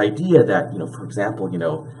 this idea that, for example,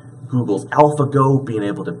 Google's AlphaGo being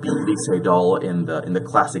able to beat Lee Sedol in the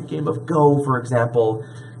classic game of Go, for example.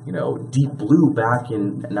 Deep Blue back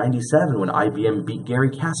in '97 when IBM beat Garry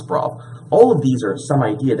Kasparov. All of these are some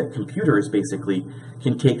idea that computers basically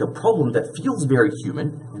can take a problem that feels very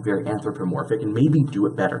human and very anthropomorphic and maybe do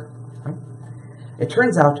it better. Right? It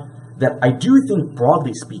turns out that I do think,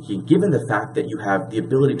 broadly speaking, given the fact that you have the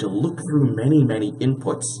ability to look through many, many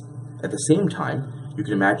inputs at the same time, you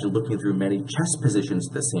can imagine looking through many chess positions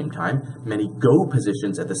at the same time, many Go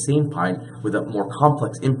positions at the same time with a more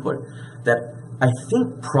complex input, that I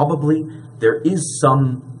think probably there is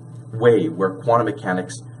some way where quantum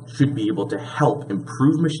mechanics should be able to help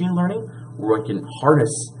improve machine learning, where one can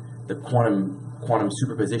harness the quantum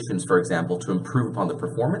superpositions, for example, to improve upon the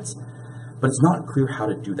performance, but it's not clear how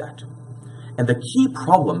to do that. And the key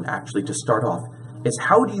problem, actually, to start off, is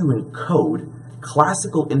how do you encode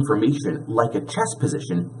classical information like a chess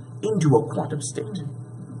position into a quantum state?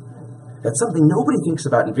 That's something nobody thinks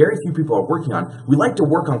about and very few people are working on. We like to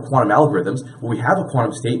work on quantum algorithms where we have a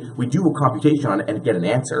quantum state, we do a computation on it and get an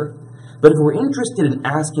answer. But if we're interested in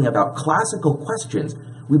asking about classical questions,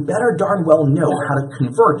 we better darn well know how to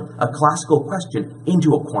convert a classical question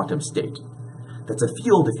into a quantum state. That's a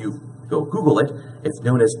field, if you go Google it, it's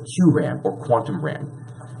known as QRAM or quantum RAM.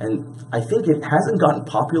 And I think it hasn't gotten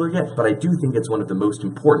popular yet, but I do think it's one of the most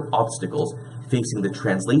important obstacles facing the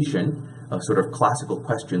translation of sort of classical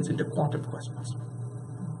questions into quantum questions.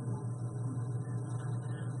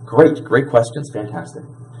 Great questions, fantastic.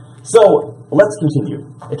 So let's continue.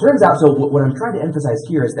 It turns out, so what I'm trying to emphasize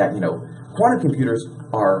here is that, quantum computers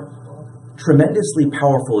are tremendously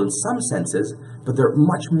powerful in some senses, but they're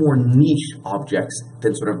much more niche objects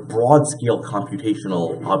than sort of broad-scale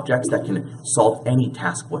computational objects that can solve any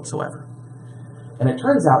task whatsoever. And it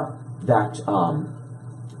turns out that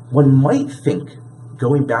one might think,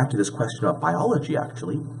 going back to this question about biology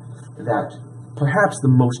actually, that perhaps the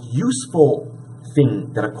most useful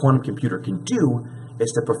thing that a quantum computer can do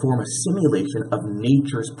is to perform a simulation of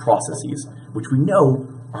nature's processes, which we know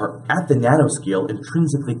are at the nanoscale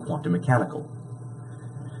intrinsically quantum mechanical.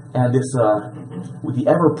 And this, the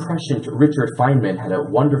ever-prescient Richard Feynman had a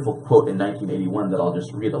wonderful quote in 1981 that I'll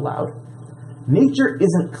just read aloud. "Nature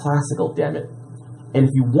isn't classical, damn it. And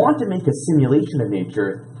if you want to make a simulation of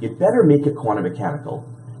nature, you'd better make it quantum mechanical.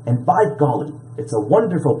 And by golly, it's a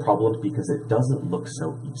wonderful problem because it doesn't look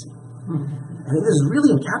so easy." I think this is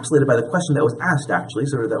really encapsulated by the question that was asked, actually,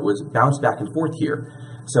 sort of that was bounced back and forth here.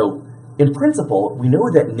 So, in principle, we know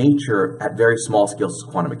that nature at very small scales is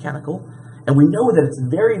quantum mechanical, and we know that it's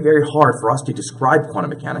very, very hard for us to describe quantum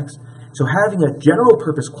mechanics. So having a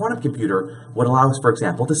general-purpose quantum computer would allow us, for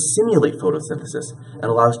example, to simulate photosynthesis and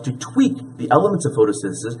allow us to tweak the elements of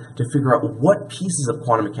photosynthesis to figure out what pieces of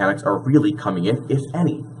quantum mechanics are really coming in, if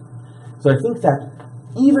any. So I think that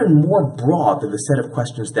even more broad than the set of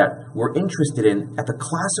questions that we're interested in at the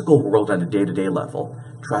classical world on a day-to-day level,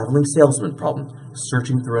 traveling salesman problem,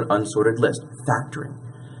 searching through an unsorted list, factoring,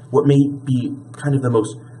 what may be kind of the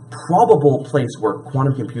most probable place where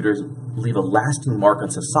quantum computers leave a lasting mark on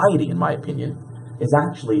society, in my opinion, is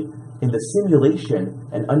actually in the simulation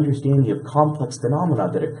and understanding of complex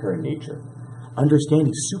phenomena that occur in nature.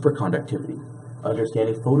 Understanding superconductivity,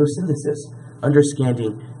 understanding photosynthesis,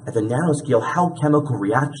 understanding at the nanoscale how chemical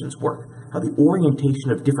reactions work, how the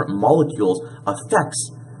orientation of different molecules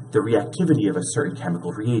affects the reactivity of a certain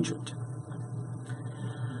chemical reagent.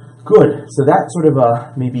 Good, so that sort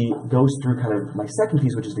of maybe goes through kind of my second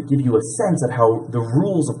piece, which is to give you a sense of how the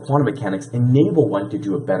rules of quantum mechanics enable one to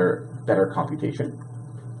do a better computation.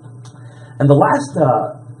 And the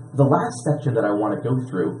last section that I want to go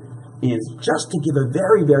through is just to give a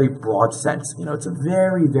very, very broad sense. You know, it's a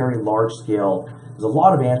very, very large scale. There's a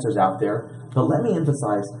lot of answers out there, but let me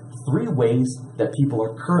emphasize 3 ways that people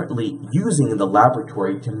are currently using in the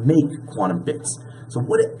laboratory to make quantum bits. So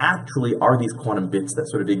what actually are these quantum bits that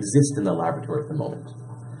sort of exist in the laboratory at the moment?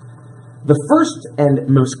 The first and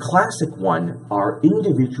most classic one are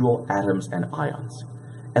individual atoms and ions.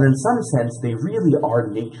 And in some sense, they really are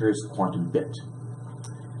nature's quantum bit.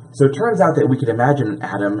 So it turns out that we could imagine an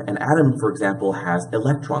atom. An atom, for example, has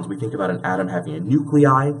electrons. We think about an atom having a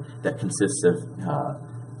nuclei that consists of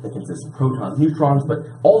protons, neutrons, but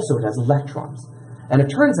also it has electrons. And it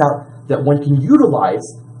turns out that one can utilize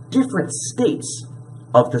different states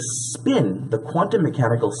of the spin, the quantum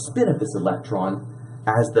mechanical spin of this electron,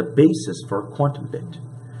 as the basis for a quantum bit.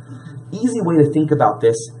 Easy way to think about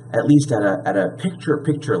this, at least at a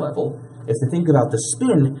picture level, is to think about the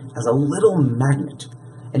spin as a little magnet.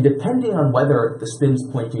 And depending on whether the spin's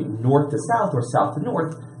pointing north to south or south to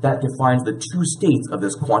north, that defines the 2 states of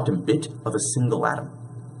this quantum bit of a single atom.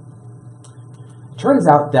 Turns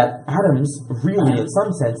out that atoms really, in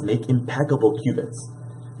some sense, make impeccable qubits.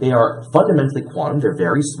 They are fundamentally quantum, they're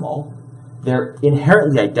very small, they're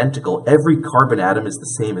inherently identical. Every carbon atom is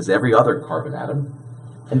the same as every other carbon atom.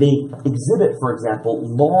 And they exhibit, for example,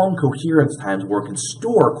 long coherence times where it can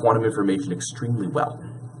store quantum information extremely well.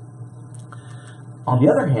 On the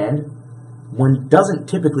other hand, one doesn't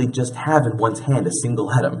typically just have in one's hand a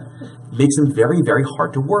single atom. It makes them very, very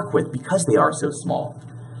hard to work with because they are so small.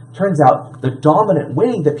 Turns out the dominant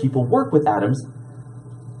way that people work with atoms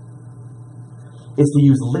is to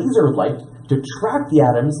use laser light to trap the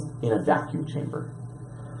atoms in a vacuum chamber.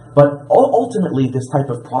 But ultimately, this type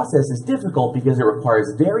of process is difficult because it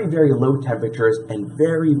requires very, very low temperatures and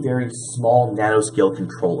very, very small nanoscale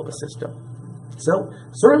control of a system. So,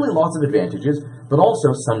 certainly lots of advantages, but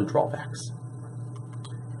also some drawbacks.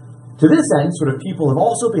 To this end, sort of people have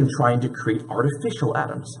also been trying to create artificial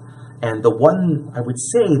atoms. And the one, I would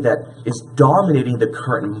say, that is dominating the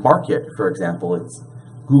current market, for example, it's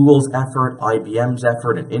Google's effort, IBM's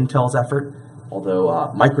effort, and Intel's effort, although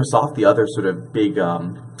Microsoft, the other sort of big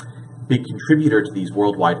contributor to these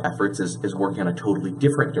worldwide efforts, is working on a totally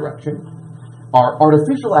different direction, are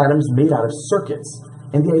artificial atoms made out of circuits.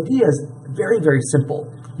 And the idea is very, very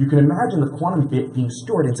simple. You can imagine the quantum bit being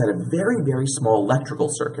stored inside a very, very small electrical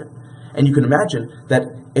circuit. And you can imagine that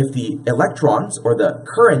if the electrons or the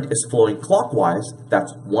current is flowing clockwise,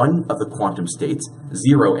 that's one of the quantum states,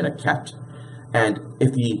 0 in a ket. And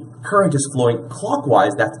if the current is flowing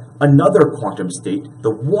clockwise, that's another quantum state,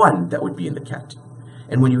 the 1 that would be in the ket.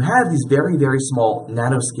 And when you have these very, very small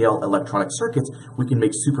nanoscale electronic circuits, we can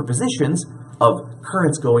make superpositions of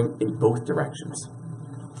currents going in both directions.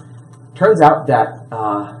 Turns out that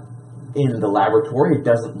in the laboratory, it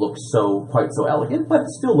doesn't look quite so elegant, but it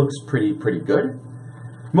still looks pretty good.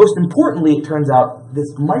 Most importantly, it turns out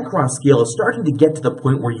this micron scale is starting to get to the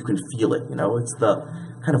point where you can feel it. It's the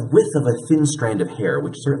kind of width of a thin strand of hair,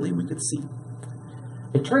 which certainly we could see.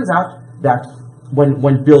 It turns out that when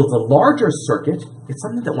one builds a larger circuit, it's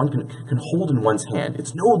something that one can hold in one's hand.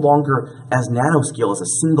 It's no longer as nanoscale as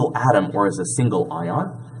a single atom or as a single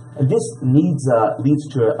ion. And this leads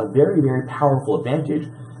to a very, very powerful advantage,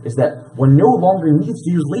 is that one no longer needs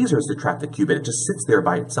to use lasers to track the qubit. It just sits there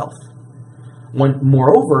by itself. One,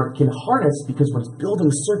 moreover, can harness, because one's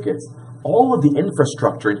building circuits, all of the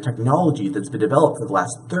infrastructure and technology that's been developed for the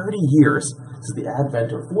last 30 years, since the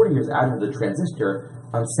advent, or 40 years advent of the transistor,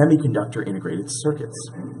 on semiconductor integrated circuits.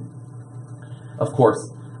 Of course,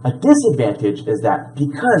 a disadvantage is that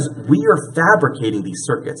because we are fabricating these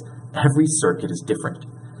circuits, every circuit is different.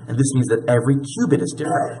 And this means that every qubit is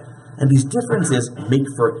different. And these differences make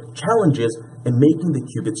for challenges in making the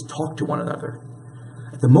qubits talk to one another.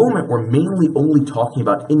 At the moment, we're mainly only talking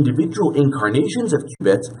about individual incarnations of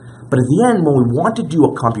qubits, but at the end, when we want to do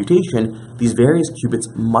a computation, these various qubits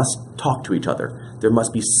must talk to each other. There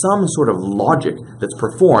must be some sort of logic that's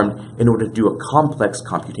performed in order to do a complex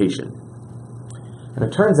computation. And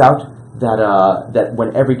it turns out that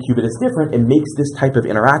when every qubit is different, it makes this type of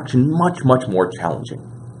interaction much, much more challenging.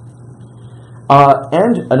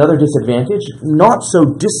 And another disadvantage, not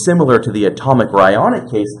so dissimilar to the atomic or ionic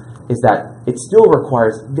case, is that it still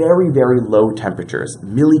requires very, very low temperatures,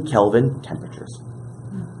 millikelvin temperatures.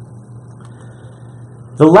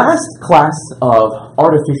 The last class of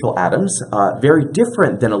artificial atoms, very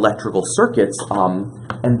different than electrical circuits,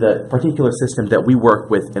 and the particular system that we work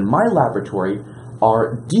with in my laboratory,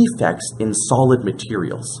 are defects in solid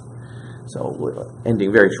materials. So,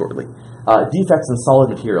 ending very shortly. Defects in solid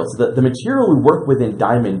materials. The material we work with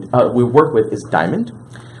is diamond.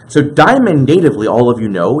 So diamond, natively, all of you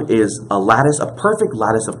know, is a perfect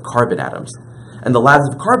lattice of carbon atoms. And the lattice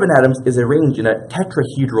of carbon atoms is arranged in a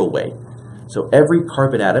tetrahedral way. So every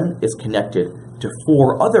carbon atom is connected to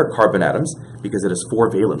 4 other carbon atoms because it has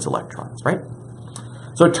 4 valence electrons, right?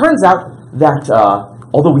 So it turns out that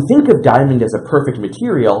although we think of diamond as a perfect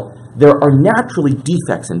material, there are naturally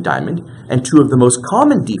defects in diamond, and 2 of the most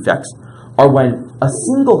common defects are when a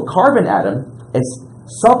single carbon atom is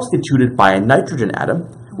substituted by a nitrogen atom,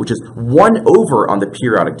 which is 1 over on the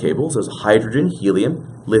periodic table. So it's hydrogen,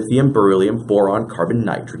 helium, lithium, beryllium, boron, carbon,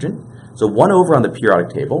 nitrogen. So 1 over on the periodic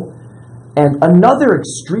table. And another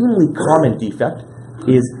extremely common defect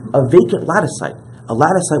is a vacant lattice site, a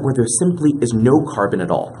lattice site where there simply is no carbon at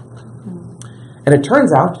all. And it turns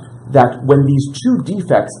out that when these 2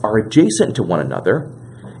 defects are adjacent to one another,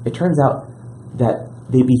 it turns out that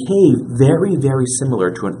they behave very, very similar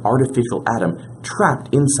to an artificial atom trapped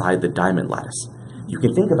inside the diamond lattice. You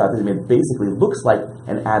can think about this, it basically looks like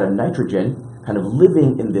an atom nitrogen kind of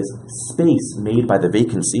living in this space made by the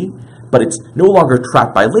vacancy, but it's no longer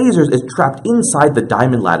trapped by lasers, it's trapped inside the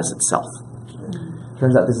diamond lattice itself.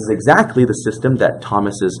 Turns out this is exactly the system that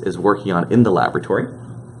Thomas is working on in the laboratory.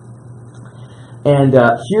 And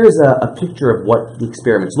here's a picture of what the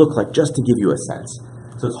experiments look like, just to give you a sense.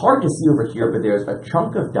 So it's hard to see over here, but there's a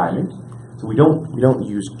chunk of diamond. So we don't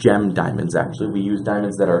use gem diamonds, actually. We use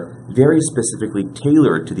diamonds that are very specifically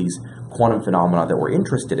tailored to these quantum phenomena that we're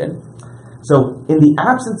interested in. So in the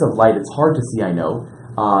absence of light, it's hard to see, I know.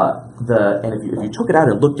 And if you took it out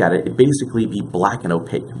and looked at it, it'd basically be black and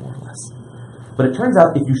opaque, more or less. But it turns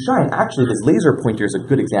out if you shine, actually this laser pointer is a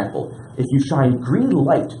good example. If you shine green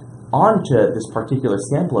light onto this particular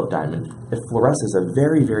sample of diamond, it fluoresces a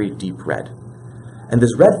very, very deep red. And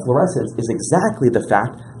this red fluorescence is exactly the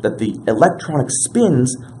fact that the electronic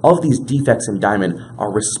spins of these defects in diamond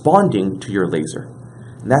are responding to your laser.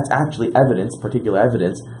 And that's actually evidence, particular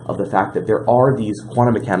evidence, of the fact that there are these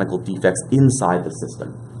quantum mechanical defects inside the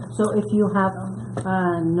system. So if you have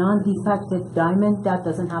a non-defective diamond, that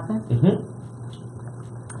doesn't happen? Mm-hmm.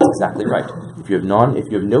 That's exactly right. If you have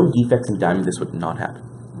no defects in diamond, this would not happen.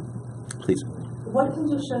 Please. What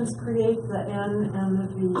conditions create the N and the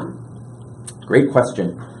V? Great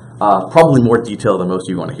question. Probably more detail than most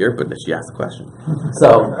of you want to hear, but she asked the question.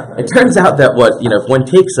 So it turns out that if one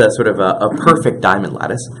takes a sort of a perfect diamond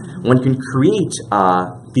lattice, one can create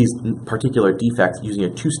these particular defects using a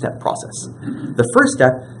 2-step process. The first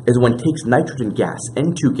step is one takes nitrogen gas,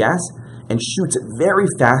 N2 gas, and shoots it very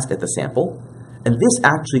fast at the sample. And this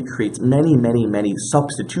actually creates many, many, many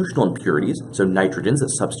substitutional impurities, so nitrogens that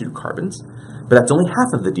substitute carbons. But that's only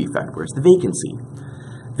half of the defect, whereas the vacancy.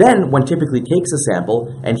 Then one typically takes a sample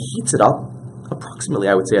and heats it up approximately,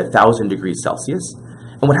 I would say, 1,000 degrees Celsius.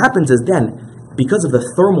 And what happens is then, because of the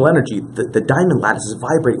thermal energy, the diamond lattice is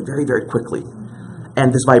vibrating very, very quickly. And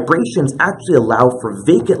these vibrations actually allow for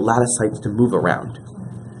vacant lattice sites to move around.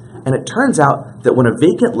 And it turns out that when a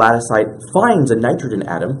vacant latticite finds a nitrogen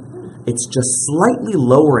atom, it's just slightly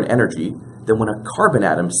lower in energy than when a carbon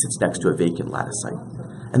atom sits next to a vacant latticite.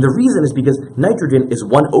 And the reason is because nitrogen is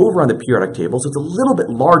 1 over on the periodic table, so it's a little bit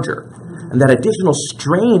larger. And that additional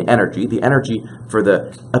strain energy, the energy for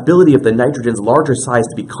the ability of the nitrogen's larger size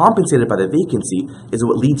to be compensated by the vacancy, is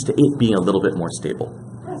what leads to it being a little bit more stable.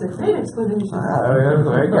 That's a great explanation.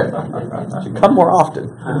 Very good. Should come more often.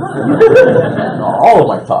 All of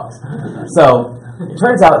my talks. So it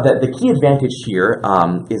turns out that the key advantage here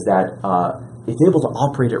is that it's able to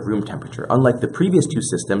operate at room temperature. Unlike the previous two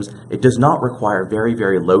systems, it does not require very,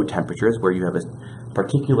 very low temperatures where you have a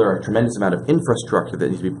tremendous amount of infrastructure that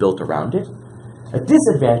needs to be built around it. A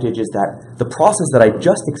disadvantage is that the process that I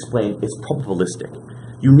just explained is probabilistic.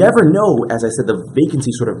 You never know, as I said, the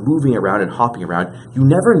vacancy sort of moving around and hopping around, you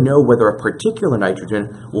never know whether a particular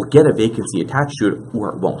nitrogen will get a vacancy attached to it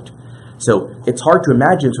or it won't. So it's hard to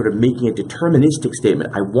imagine sort of making a deterministic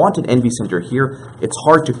statement. I want an envy center here. It's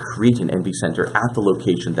hard to create an envy center at the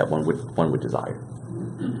location that one would desire.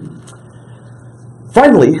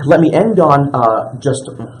 Finally, let me end on just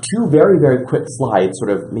 2 very, very quick slides,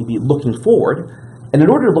 sort of maybe looking forward. And in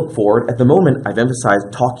order to look forward, at the moment, I've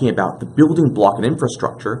emphasized talking about the building block and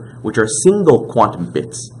infrastructure, which are single quantum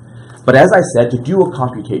bits. But as I said, to do a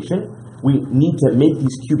computation, we need to make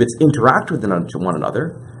these qubits interact with one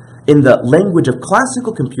another. In the language of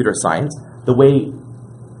classical computer science, the way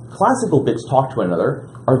classical bits talk to one another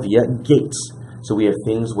are via gates. So we have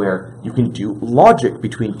things where you can do logic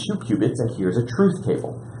between 2 qubits, and here's a truth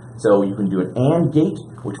table. So you can do an AND gate,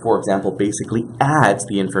 which, for example, basically adds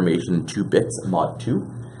the information in 2 bits, mod 2.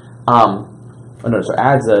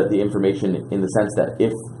 Adds the information in the sense that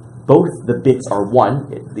if both the bits are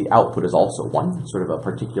 1, the output is also 1, sort of a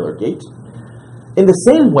particular gate. In the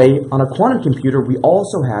same way, on a quantum computer, we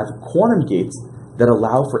also have quantum gates that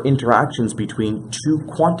allow for interactions between 2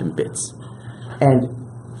 quantum bits. And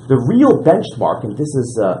the real benchmark, and this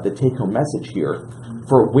is the take-home message here,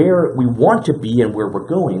 for where we want to be and where we're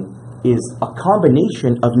going, is a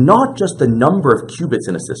combination of not just the number of qubits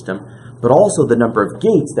in a system, but also the number of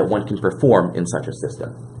gates that one can perform in such a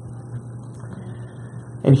system.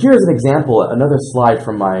 And here's an example, another slide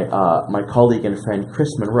from my colleague and friend Chris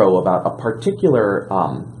Monroe about a particular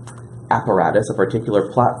apparatus, a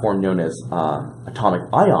particular platform known as atomic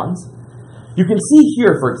ions. You can see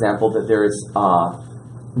here, for example, that there's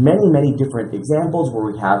many, many different examples where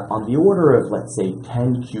we have on the order of, let's say,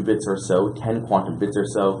 10 qubits or so, 10 quantum bits or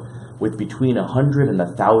so, with between 100 and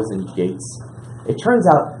 1,000 gates. It turns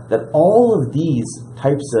out that all of these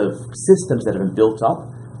types of systems that have been built up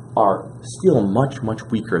are still much, much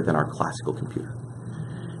weaker than our classical computer.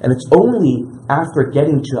 And it's only after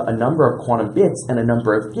getting to a number of quantum bits and a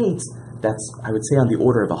number of gates that's, I would say, on the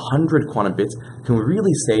order of 100 quantum bits, can we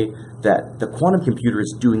really say that the quantum computer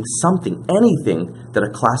is doing something, anything, that a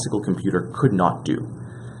classical computer could not do.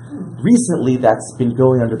 Recently, that's been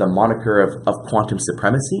going under the moniker of quantum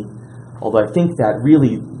supremacy, although I think that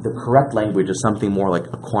really the correct language is something more like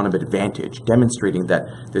a quantum advantage, demonstrating that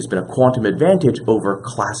there's been a quantum advantage over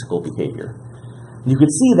classical behavior. And you can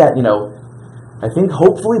see that, I think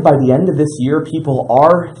hopefully by the end of this year, people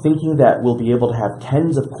are thinking that we'll be able to have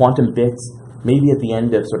tens of quantum bits. Maybe at the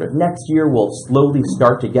end of sort of next year, we'll slowly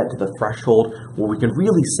start to get to the threshold where we can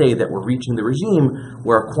really say that we're reaching the regime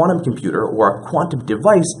where a quantum computer or a quantum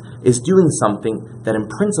device is doing something that in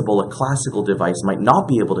principle a classical device might not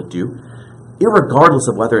be able to do, irregardless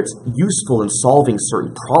of whether it's useful in solving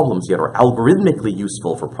certain problems yet or algorithmically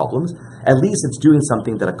useful for problems. At least it's doing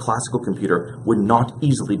something that a classical computer would not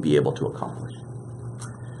easily be able to accomplish.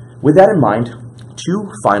 With that in mind,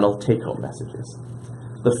 2 final take-home messages.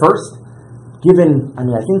 The first,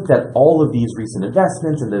 I think that all of these recent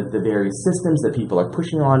investments and the various systems that people are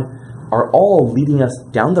pushing on are all leading us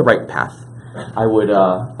down the right path. I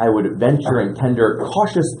would venture and tender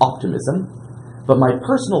cautious optimism, but my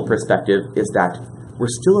personal perspective is that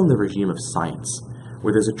we're still in the regime of science,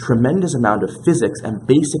 where there's a tremendous amount of physics and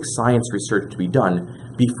basic science research to be done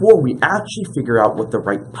before we actually figure out what the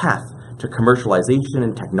right path to commercialization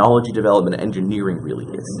and technology development and engineering really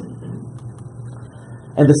is.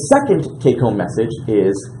 And the second take-home message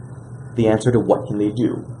is the answer to what can they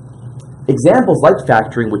do. Examples like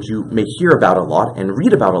factoring, which you may hear about a lot and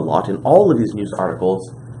read about a lot in all of these news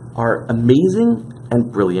articles, are amazing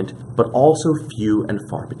and brilliant, but also few and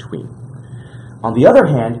far between. On the other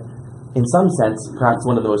hand, in some sense, perhaps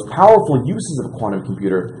one of the most powerful uses of a quantum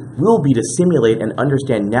computer will be to simulate and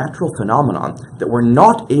understand natural phenomenon that we're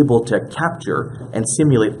not able to capture and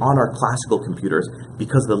simulate on our classical computers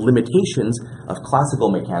because of the limitations of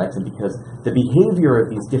classical mechanics and because the behavior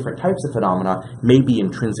of these different types of phenomena may be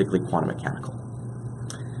intrinsically quantum mechanical.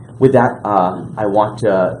 With that, I want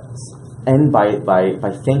to end by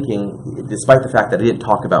thanking, despite the fact that I didn't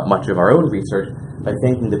talk about much of our own research, by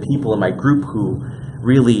thanking the people in my group who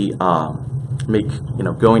really make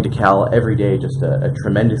going to Cal every day just a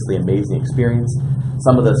tremendously amazing experience.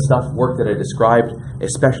 Some of the work that I described,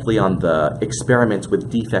 especially on the experiments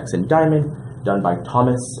with defects in diamond, done by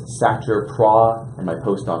Thomas, Satcher, Pra, and my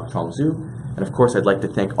postdoc Chong Zhu. And of course, I'd like to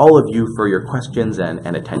thank all of you for your questions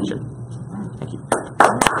and attention. Thank you.